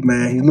the league,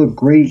 man. He looked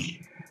great,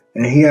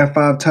 and he had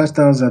 5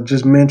 touchdowns, I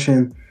just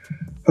mentioned,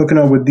 hooking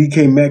up with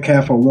DK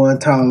Metcalf for 1,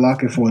 Tyler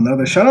Lockett for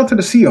another. Shout out to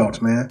the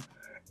Seahawks, man.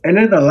 And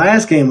then the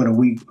last game of the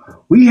week,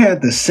 we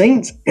had the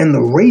Saints and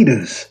the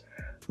Raiders.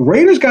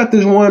 Raiders got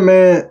this one,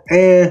 man,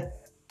 and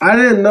I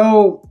didn't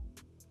know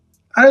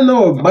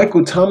if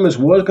Michael Thomas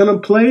was going to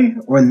play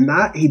or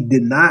not. He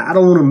did not. I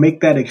don't want to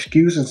make that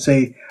excuse and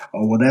say,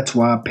 oh, well, that's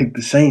why I picked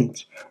the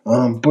Saints.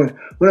 But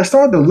when I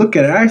started to look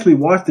at it, I actually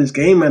watched this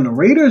game, and the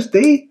Raiders,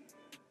 they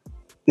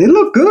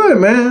look good,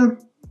 man.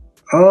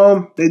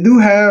 They do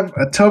have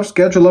a tough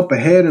schedule up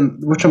ahead,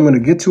 which I'm going to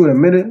get to in a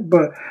minute.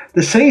 But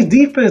the Saints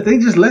defense, they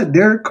just let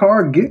Derek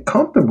Carr get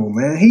comfortable,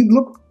 man. He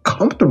looked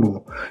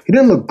comfortable. He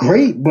didn't look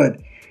great, but,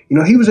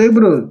 he was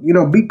able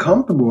to, be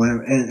comfortable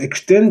and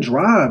extend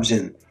drives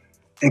and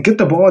get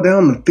the ball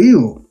down the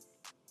field.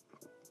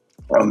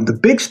 The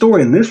big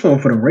story in this one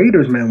for the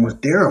Raiders, man, was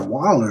Darren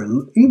Waller.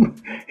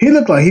 He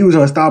looked like he was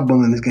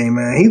unstoppable in this game,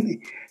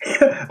 man.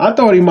 I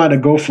thought he might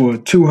have go for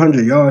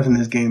 200 yards in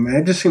this game, man.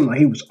 It just seemed like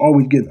he was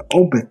always getting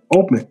open.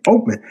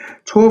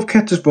 12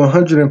 catches for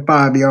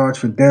 105 yards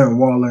for Darren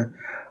Waller.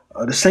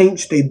 The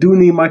Saints, they do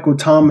need Michael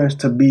Thomas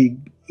to be,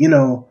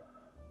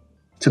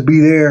 to be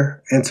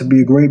there and to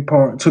be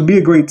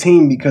a great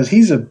team, because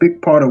he's a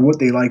big part of what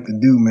they like to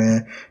do,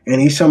 man. And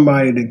he's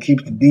somebody that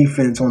keeps the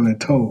defense on their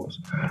toes.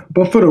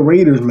 But for the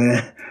Raiders,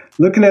 man,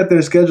 looking at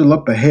their schedule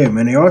up ahead,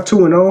 man, they are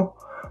 2-0,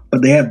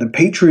 but they have the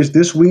Patriots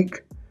this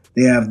week.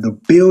 They have the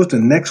Bills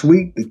the next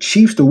week, the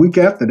Chiefs the week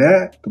after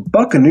that, the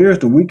Buccaneers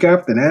the week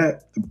after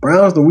that, the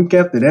Browns the week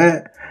after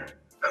that.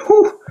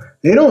 Whew,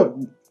 they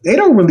don't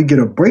really get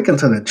a break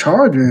until the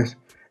Chargers,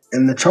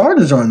 and the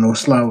Chargers aren't no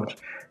slouch.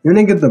 Then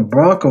they get the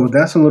Broncos.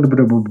 That's a little bit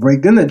of a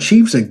break. Then the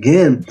Chiefs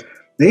again.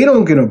 They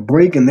don't get a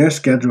break in their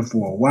schedule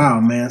for a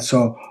while, man.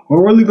 So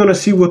we're really going to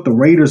see what the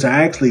Raiders are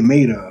actually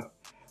made of.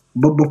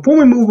 But before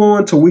we move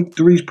on to Week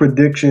 3's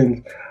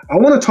predictions, I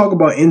want to talk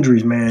about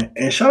injuries, man.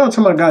 And shout out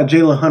to my guy,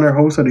 Jalen Hunter,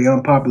 host of the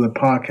Unpopular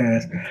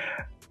Podcast.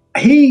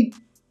 He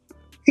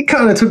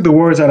kind of took the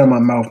words out of my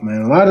mouth,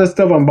 man. A lot of the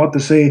stuff I'm about to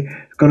say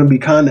is going to be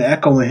kind of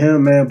echoing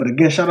him, man. But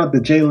again, shout out to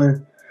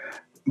Jalen.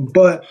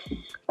 But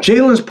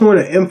Jalen's point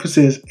of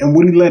emphasis and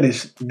what he led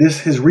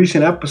his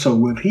recent episode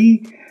with,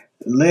 he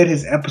led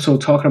his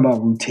episode talking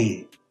about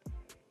routine.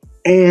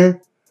 And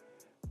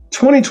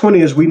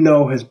 2020, as we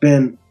know, has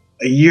been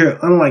a year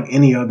unlike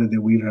any other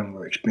that we've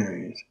ever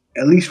experienced,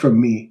 at least for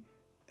me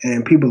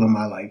and people in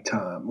my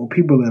lifetime, or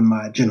people in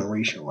my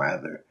generation,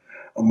 rather.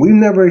 We've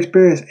never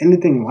experienced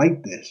anything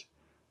like this.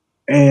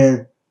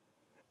 And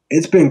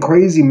it's been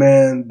crazy,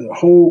 man. The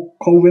whole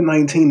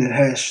COVID-19 that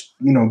has,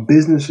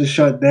 businesses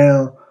shut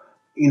down,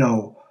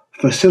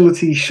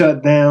 facilities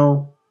shut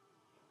down.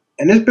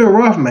 And it's been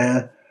rough,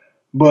 man.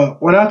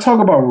 But when I talk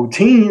about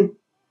routine,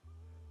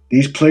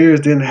 these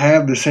players didn't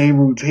have the same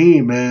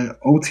routine, man.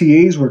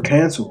 OTAs were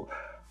canceled.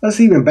 Let's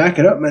even back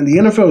it up, man. The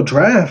NFL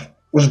draft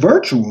was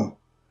virtual.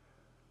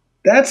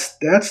 That's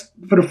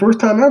for the first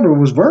time ever, it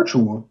was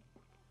virtual.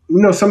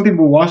 Some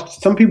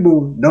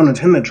people don't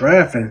attend the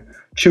draft and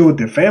chill with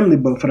their family,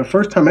 but for the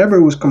first time ever,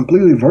 it was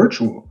completely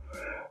virtual.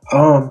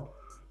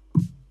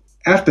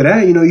 After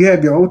that, you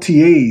have your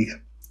OTAs.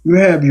 You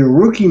have your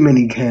rookie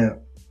mini camp.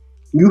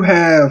 You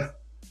have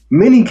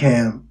mini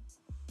camp.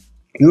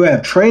 You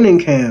have training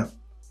camp.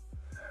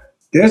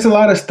 There's a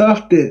lot of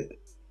stuff that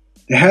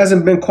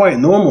hasn't been quite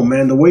normal,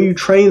 man. The way you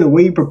train, the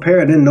way you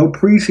prepare, then no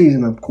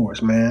preseason, of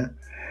course, man.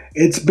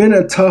 It's been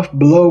a tough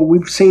blow.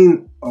 We've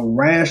seen a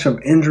rash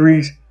of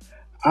injuries.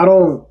 I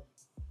don't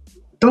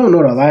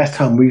know the last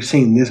time we've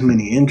seen this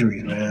many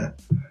injuries, man.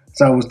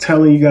 As I was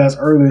telling you guys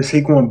earlier,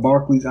 Saquon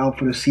Barkley's out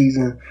for the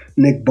season.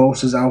 Nick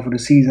Bosa's out for the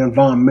season.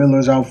 Von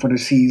Miller's out for the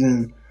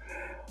season.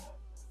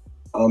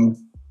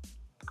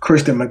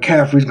 Christian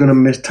McCaffrey's going to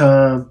miss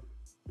time.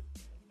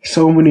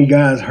 So many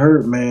guys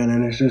hurt, man,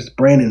 and it's just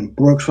Brandon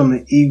Brooks from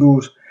the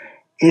Eagles.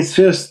 It's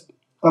just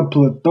a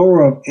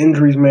plethora of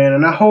injuries, man,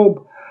 and I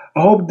hope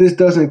this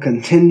doesn't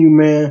continue,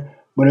 man,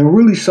 but it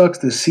really sucks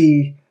to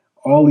see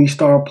all these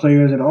star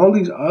players and all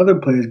these other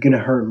players getting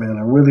hurt, man.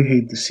 I really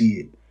hate to see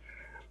it.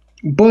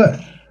 But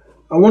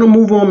I want to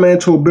move on, man,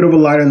 to a bit of a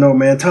lighter note,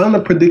 man. Time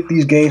to predict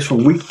these games for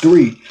Week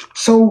 3.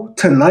 So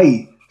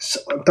tonight,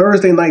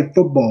 Thursday Night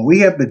Football, we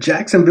have the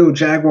Jacksonville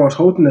Jaguars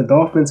hosting the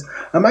Dolphins.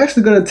 I'm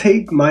actually going to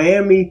take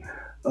Miami.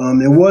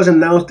 It was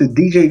announced that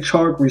DJ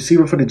Chark,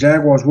 receiver for the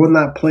Jaguars, will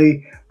not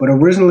play, but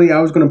originally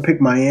I was going to pick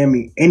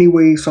Miami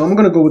anyway, so I'm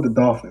going to go with the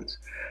Dolphins.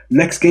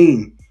 Next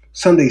game,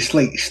 Sunday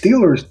slate,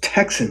 Steelers,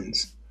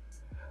 Texans.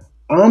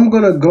 I'm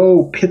going to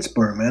go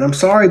Pittsburgh, man. I'm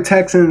sorry,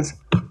 Texans.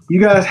 You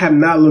guys have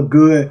not looked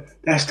good.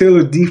 That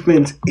Steelers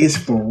defense is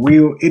for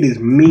real. It is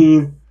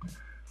mean.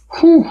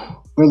 Whew.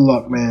 Good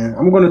luck, man.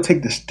 I'm going to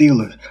take the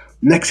Steelers.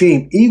 Next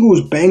game,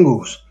 Eagles,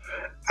 Bengals.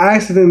 I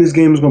actually think this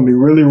game is going to be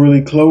really,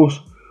 really close.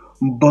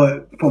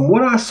 But from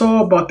what I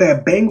saw about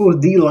that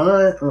Bengals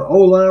D-line, or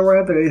O-line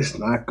rather, it's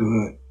not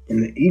good.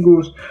 And the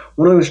Eagles,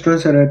 one of the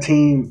strengths of their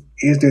team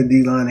is their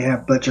D-line. They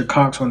have Fletcher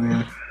Cox on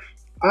there.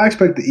 I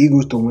expect the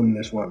Eagles to win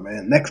this one,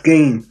 man. Next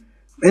game,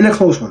 in a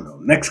close one, though.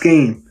 Next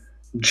game,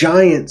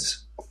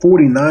 Giants,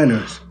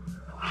 49ers.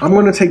 I'm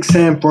going to take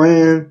San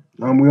Fran.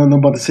 We all know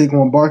about the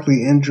Saquon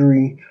Barkley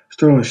injury.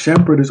 Sterling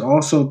Shepard is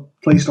also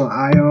placed on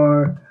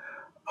IR.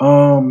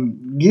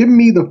 Give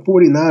me the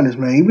 49ers,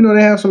 man. Even though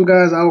they have some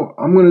guys out,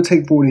 I'm going to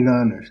take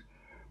 49ers.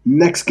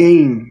 Next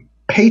game,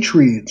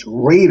 Patriots,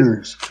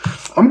 Raiders.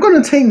 I'm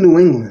going to take New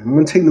England. I'm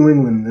going to take New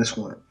England in this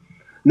one.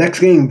 Next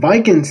game,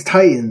 Vikings,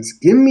 Titans.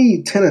 Give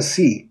me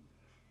Tennessee.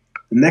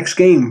 Next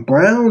game,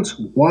 Browns,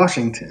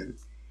 Washington.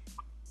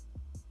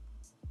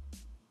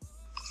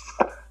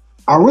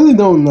 I really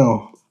don't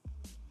know.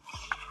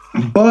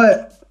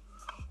 But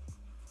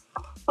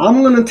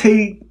I'm gonna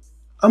take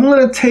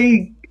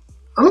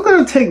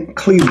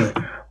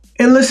Cleveland.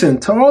 And listen,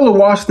 to all the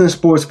Washington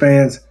sports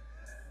fans,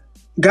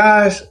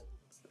 guys,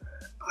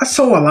 I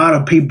saw a lot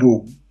of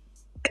people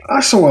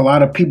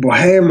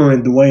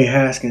hammering Dwayne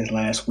Haskins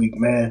last week,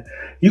 man.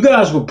 You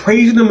guys were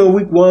praising him in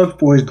week 1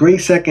 for his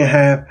great second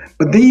half,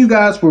 but then you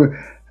guys were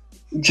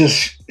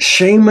just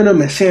shaming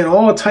him and saying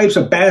all types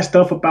of bad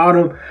stuff about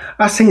him.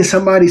 I seen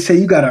somebody say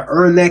you got to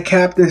earn that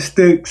captain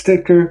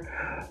sticker.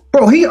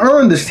 Bro, he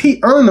earned this. He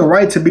earned the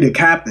right to be the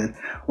captain.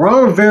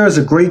 Ron Rivera is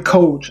a great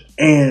coach,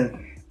 and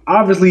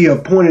obviously he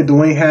appointed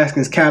Dwayne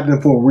Haskins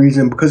captain for a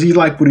reason because he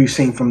liked what he's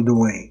seen from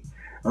Dwayne.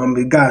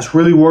 The guy's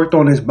really worked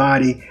on his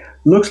body.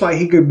 Looks like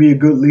he could be a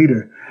good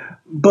leader.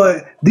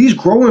 But these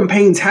growing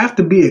pains have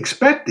to be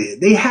expected.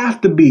 They have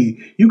to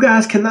be. You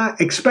guys cannot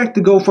expect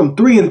to go from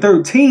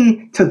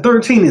 3-13 to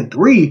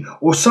 13-3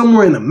 or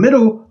somewhere in the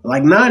middle,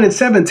 like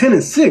 9-7,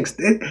 10-6.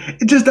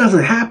 It just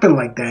doesn't happen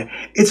like that.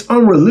 It's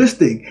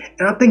unrealistic.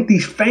 And I think the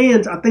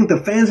fans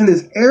in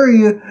this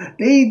area,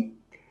 they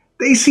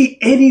see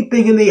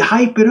anything and they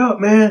hype it up,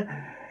 man.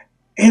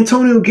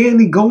 Antonio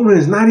Gandy Golden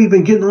is not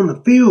even getting on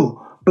the field.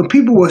 But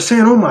people were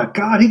saying, oh my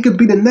God, he could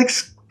be the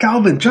next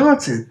Calvin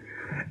Johnson.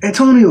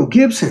 Antonio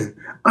Gibson.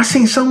 I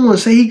seen someone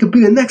say he could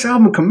be the next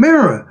Alvin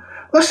Kamara.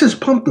 Let's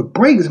just pump the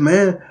brakes,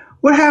 man.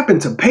 What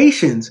happened to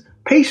patience?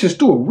 Patience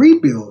through a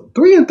rebuild.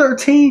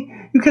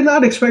 3-13, you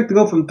cannot expect to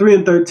go from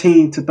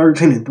 3-13 to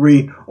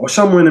 13-3 or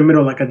somewhere in the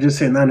middle, like I just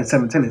said,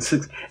 9-7,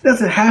 10-6. It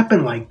doesn't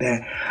happen like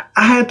that.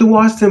 I had the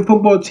Washington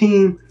football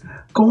team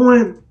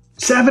going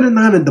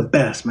 7-9 at the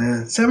best,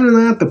 man.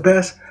 7-9 at the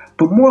best,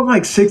 but more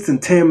like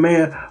 6-10,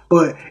 man.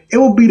 But it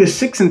will be the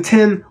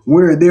 6-10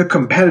 where they're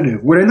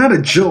competitive, where they're not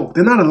a joke.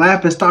 They're not a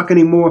laughing stock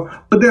anymore,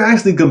 but they're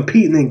actually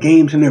competing in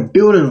games and they're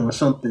building on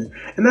something.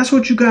 And that's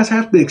what you guys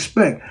have to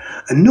expect.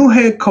 A new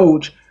head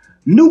coach,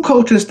 new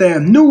coaching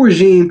staff, new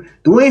regime.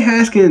 Dwayne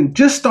Haskins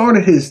just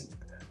started his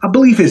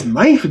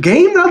 9th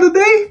game the other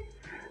day.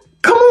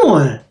 Come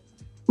on.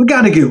 We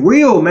got to get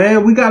real,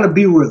 man. We got to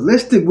be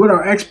realistic with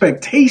our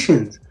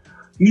expectations.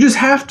 You just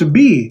have to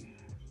be.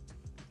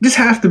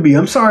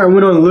 I'm sorry I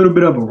went on a little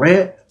bit of a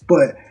rant,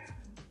 but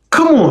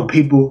come on,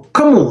 people.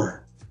 Come on.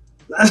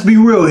 Let's be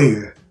real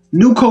here.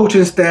 New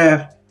coaching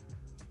staff.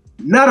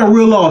 Not a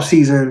real off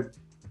season.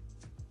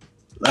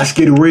 Let's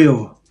get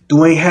real.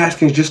 Dwayne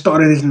Haskins just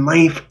started his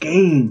 9th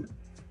game.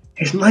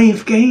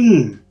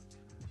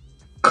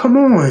 Come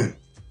on.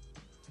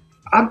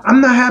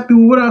 I'm not happy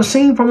with what I've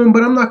seen from him,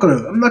 but I'm not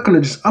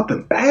gonna just up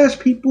and bash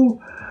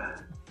people.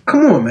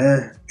 Come on,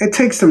 man. It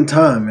takes some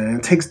time, man.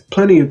 It takes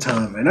plenty of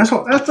time, man. That's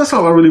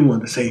all I really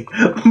wanted to say.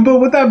 But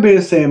with that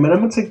being said, man, I'm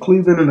going to take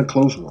Cleveland in a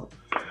close one.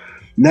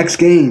 Next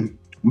game,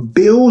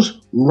 Bills,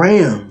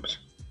 Rams.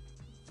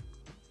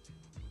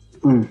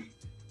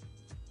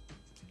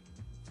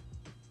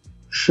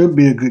 Should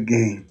be a good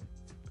game.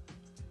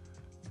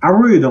 I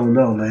really don't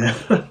know, man.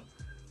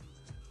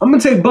 I'm going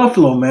to take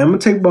Buffalo, man. I'm going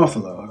to take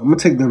Buffalo. I'm going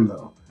to take them,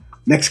 though.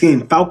 Next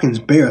game, Falcons,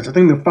 Bears. I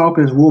think the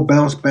Falcons will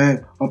bounce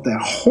back off that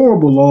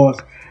horrible loss.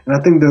 And I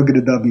think they'll get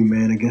a W,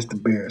 man, against the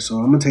Bears. So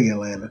I'm going to take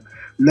Atlanta.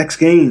 Next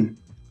game,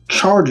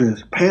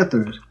 Chargers,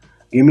 Panthers.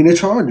 Give me the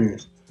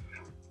Chargers.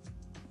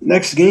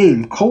 Next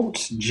game,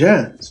 Colts,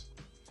 Jets.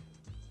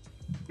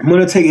 I'm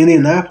going to take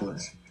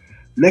Indianapolis.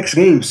 Next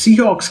game,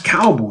 Seahawks,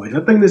 Cowboys. I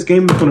think this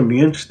game is going to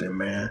be interesting,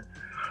 man.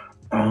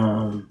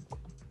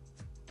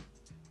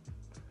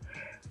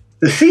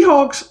 The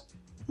Seahawks,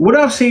 what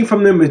I've seen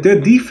from them is their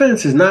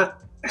defense is not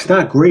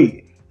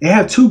great. They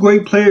have 2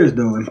 great players,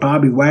 though, in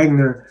Bobby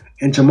Wagner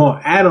and Jamal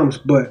Adams,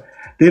 but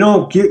they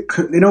don't get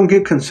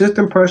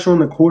consistent pressure on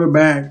the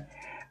quarterback.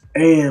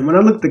 And when I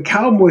look at the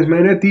Cowboys,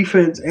 man, their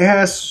defense, it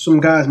has some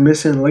guys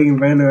missing. Leighton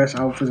Vander Esch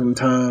out for some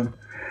time,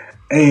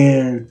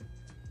 and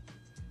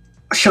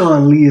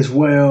Sean Lee as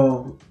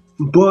well.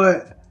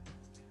 But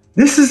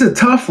this is a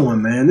tough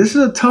one, man. This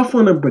is a tough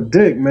one to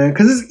predict, man,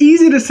 because it's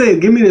easy to say,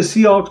 give me the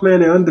Seahawks,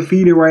 man. They're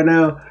undefeated right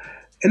now.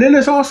 And then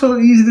it's also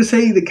easy to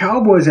say the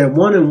Cowboys at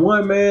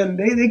 1-1, man.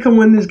 They can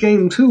win this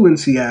game too in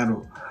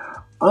Seattle.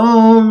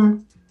 I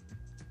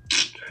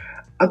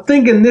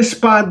think in this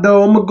spot,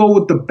 though, I'm going to go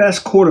with the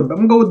best quarterback.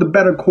 I'm going to go with the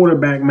better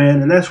quarterback,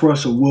 man, and that's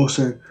Russell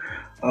Wilson.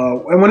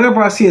 And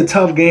whenever I see a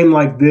tough game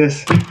like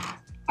this,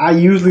 I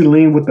usually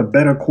lean with the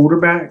better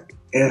quarterback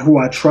and who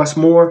I trust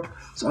more.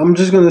 So I'm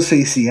just going to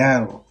say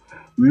Seattle.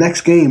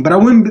 Next game, but I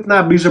would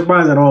not be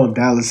surprised at all if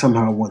Dallas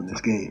somehow won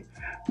this game.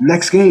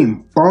 Next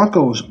game,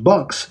 Broncos,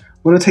 Bucks.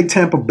 I'm going to take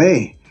Tampa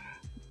Bay.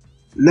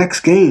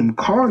 Next game,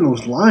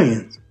 Cardinals,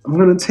 Lions. I'm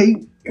going to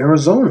take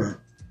Arizona.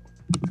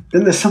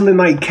 Then there's Sunday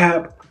night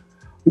cap.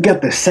 We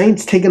got the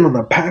Saints taking on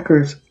the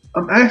Packers.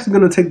 I'm actually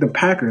going to take the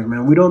Packers,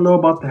 man. We don't know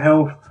about the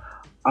health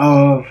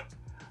of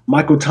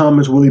Michael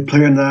Thomas. Will he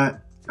play or not?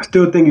 I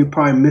still think he'll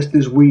probably miss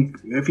this week.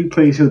 If he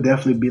plays, he'll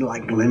definitely be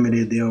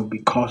limited. They'll be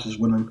cautious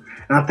with him.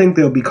 And I think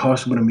they'll be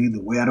cautious with him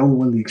either way. I don't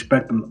really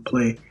expect him to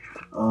play.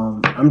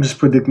 I'm just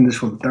predicting this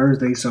from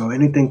Thursday, so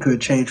anything could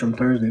change from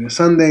Thursday to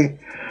Sunday.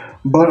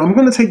 But I'm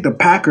going to take the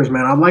Packers,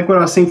 man. I like what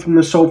I've seen from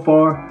this so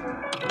far.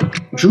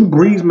 Drew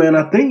Brees, man,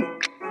 I think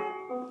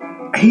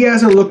he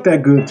hasn't looked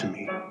that good to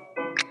me.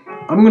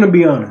 I'm going to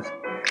be honest.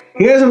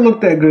 He hasn't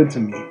looked that good to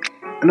me.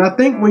 And I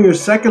think when your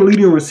second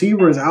leading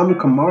receiver is Alvin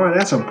Kamara,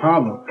 that's a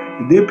problem.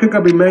 He did pick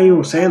up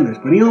Emmanuel Sanders,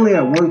 but he only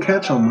had one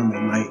catch on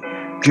Monday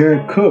night.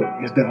 Jared Cook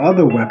is the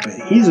other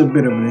weapon. He's a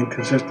bit of an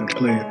inconsistent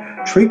player.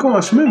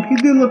 Tre'Quan Smith, he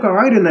did look all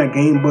right in that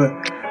game, but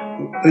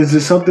is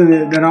this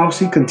something that I'll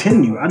see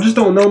continue? I just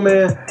don't know,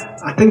 man.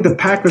 I think the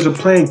Packers are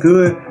playing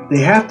good. They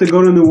have to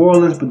go to New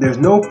Orleans, but there's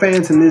no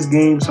fans in this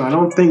game, so I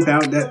don't think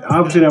that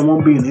obviously that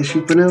won't be an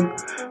issue for them.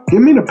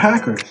 Give me the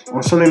Packers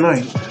on Sunday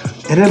night.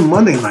 And then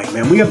Monday night,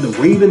 man, we have the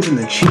Ravens and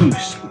the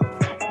Chiefs.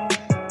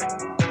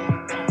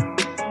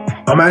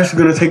 I'm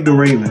actually going to take the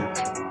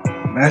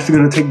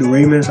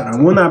Ravens. I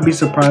will not be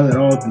surprised at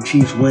all if the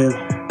Chiefs win.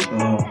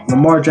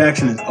 Lamar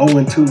Jackson is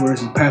 0-2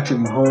 versus Patrick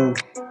Mahomes.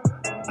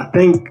 I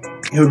think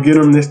he'll get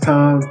him this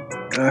time.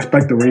 I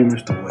expect the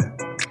Ravens to win.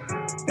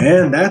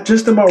 And that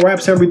just about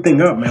wraps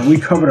everything up, man. We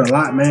covered a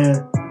lot,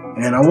 man.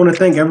 And I want to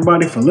thank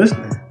everybody for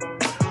listening.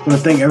 I want to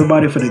thank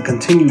everybody for the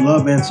continued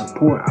love and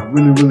support. I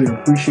really, really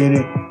appreciate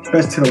it.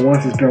 Especially to the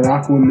ones that's been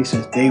rocking with me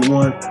since day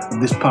one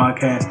of this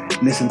podcast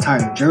and this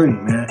entire journey,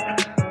 man.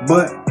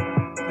 But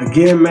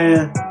again,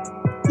 man,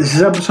 this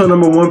is episode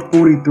number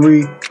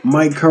 143.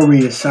 Mike Curry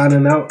is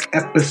signing out.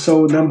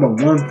 Episode number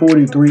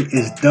 143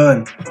 is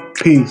done.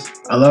 Peace.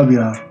 I love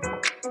y'all.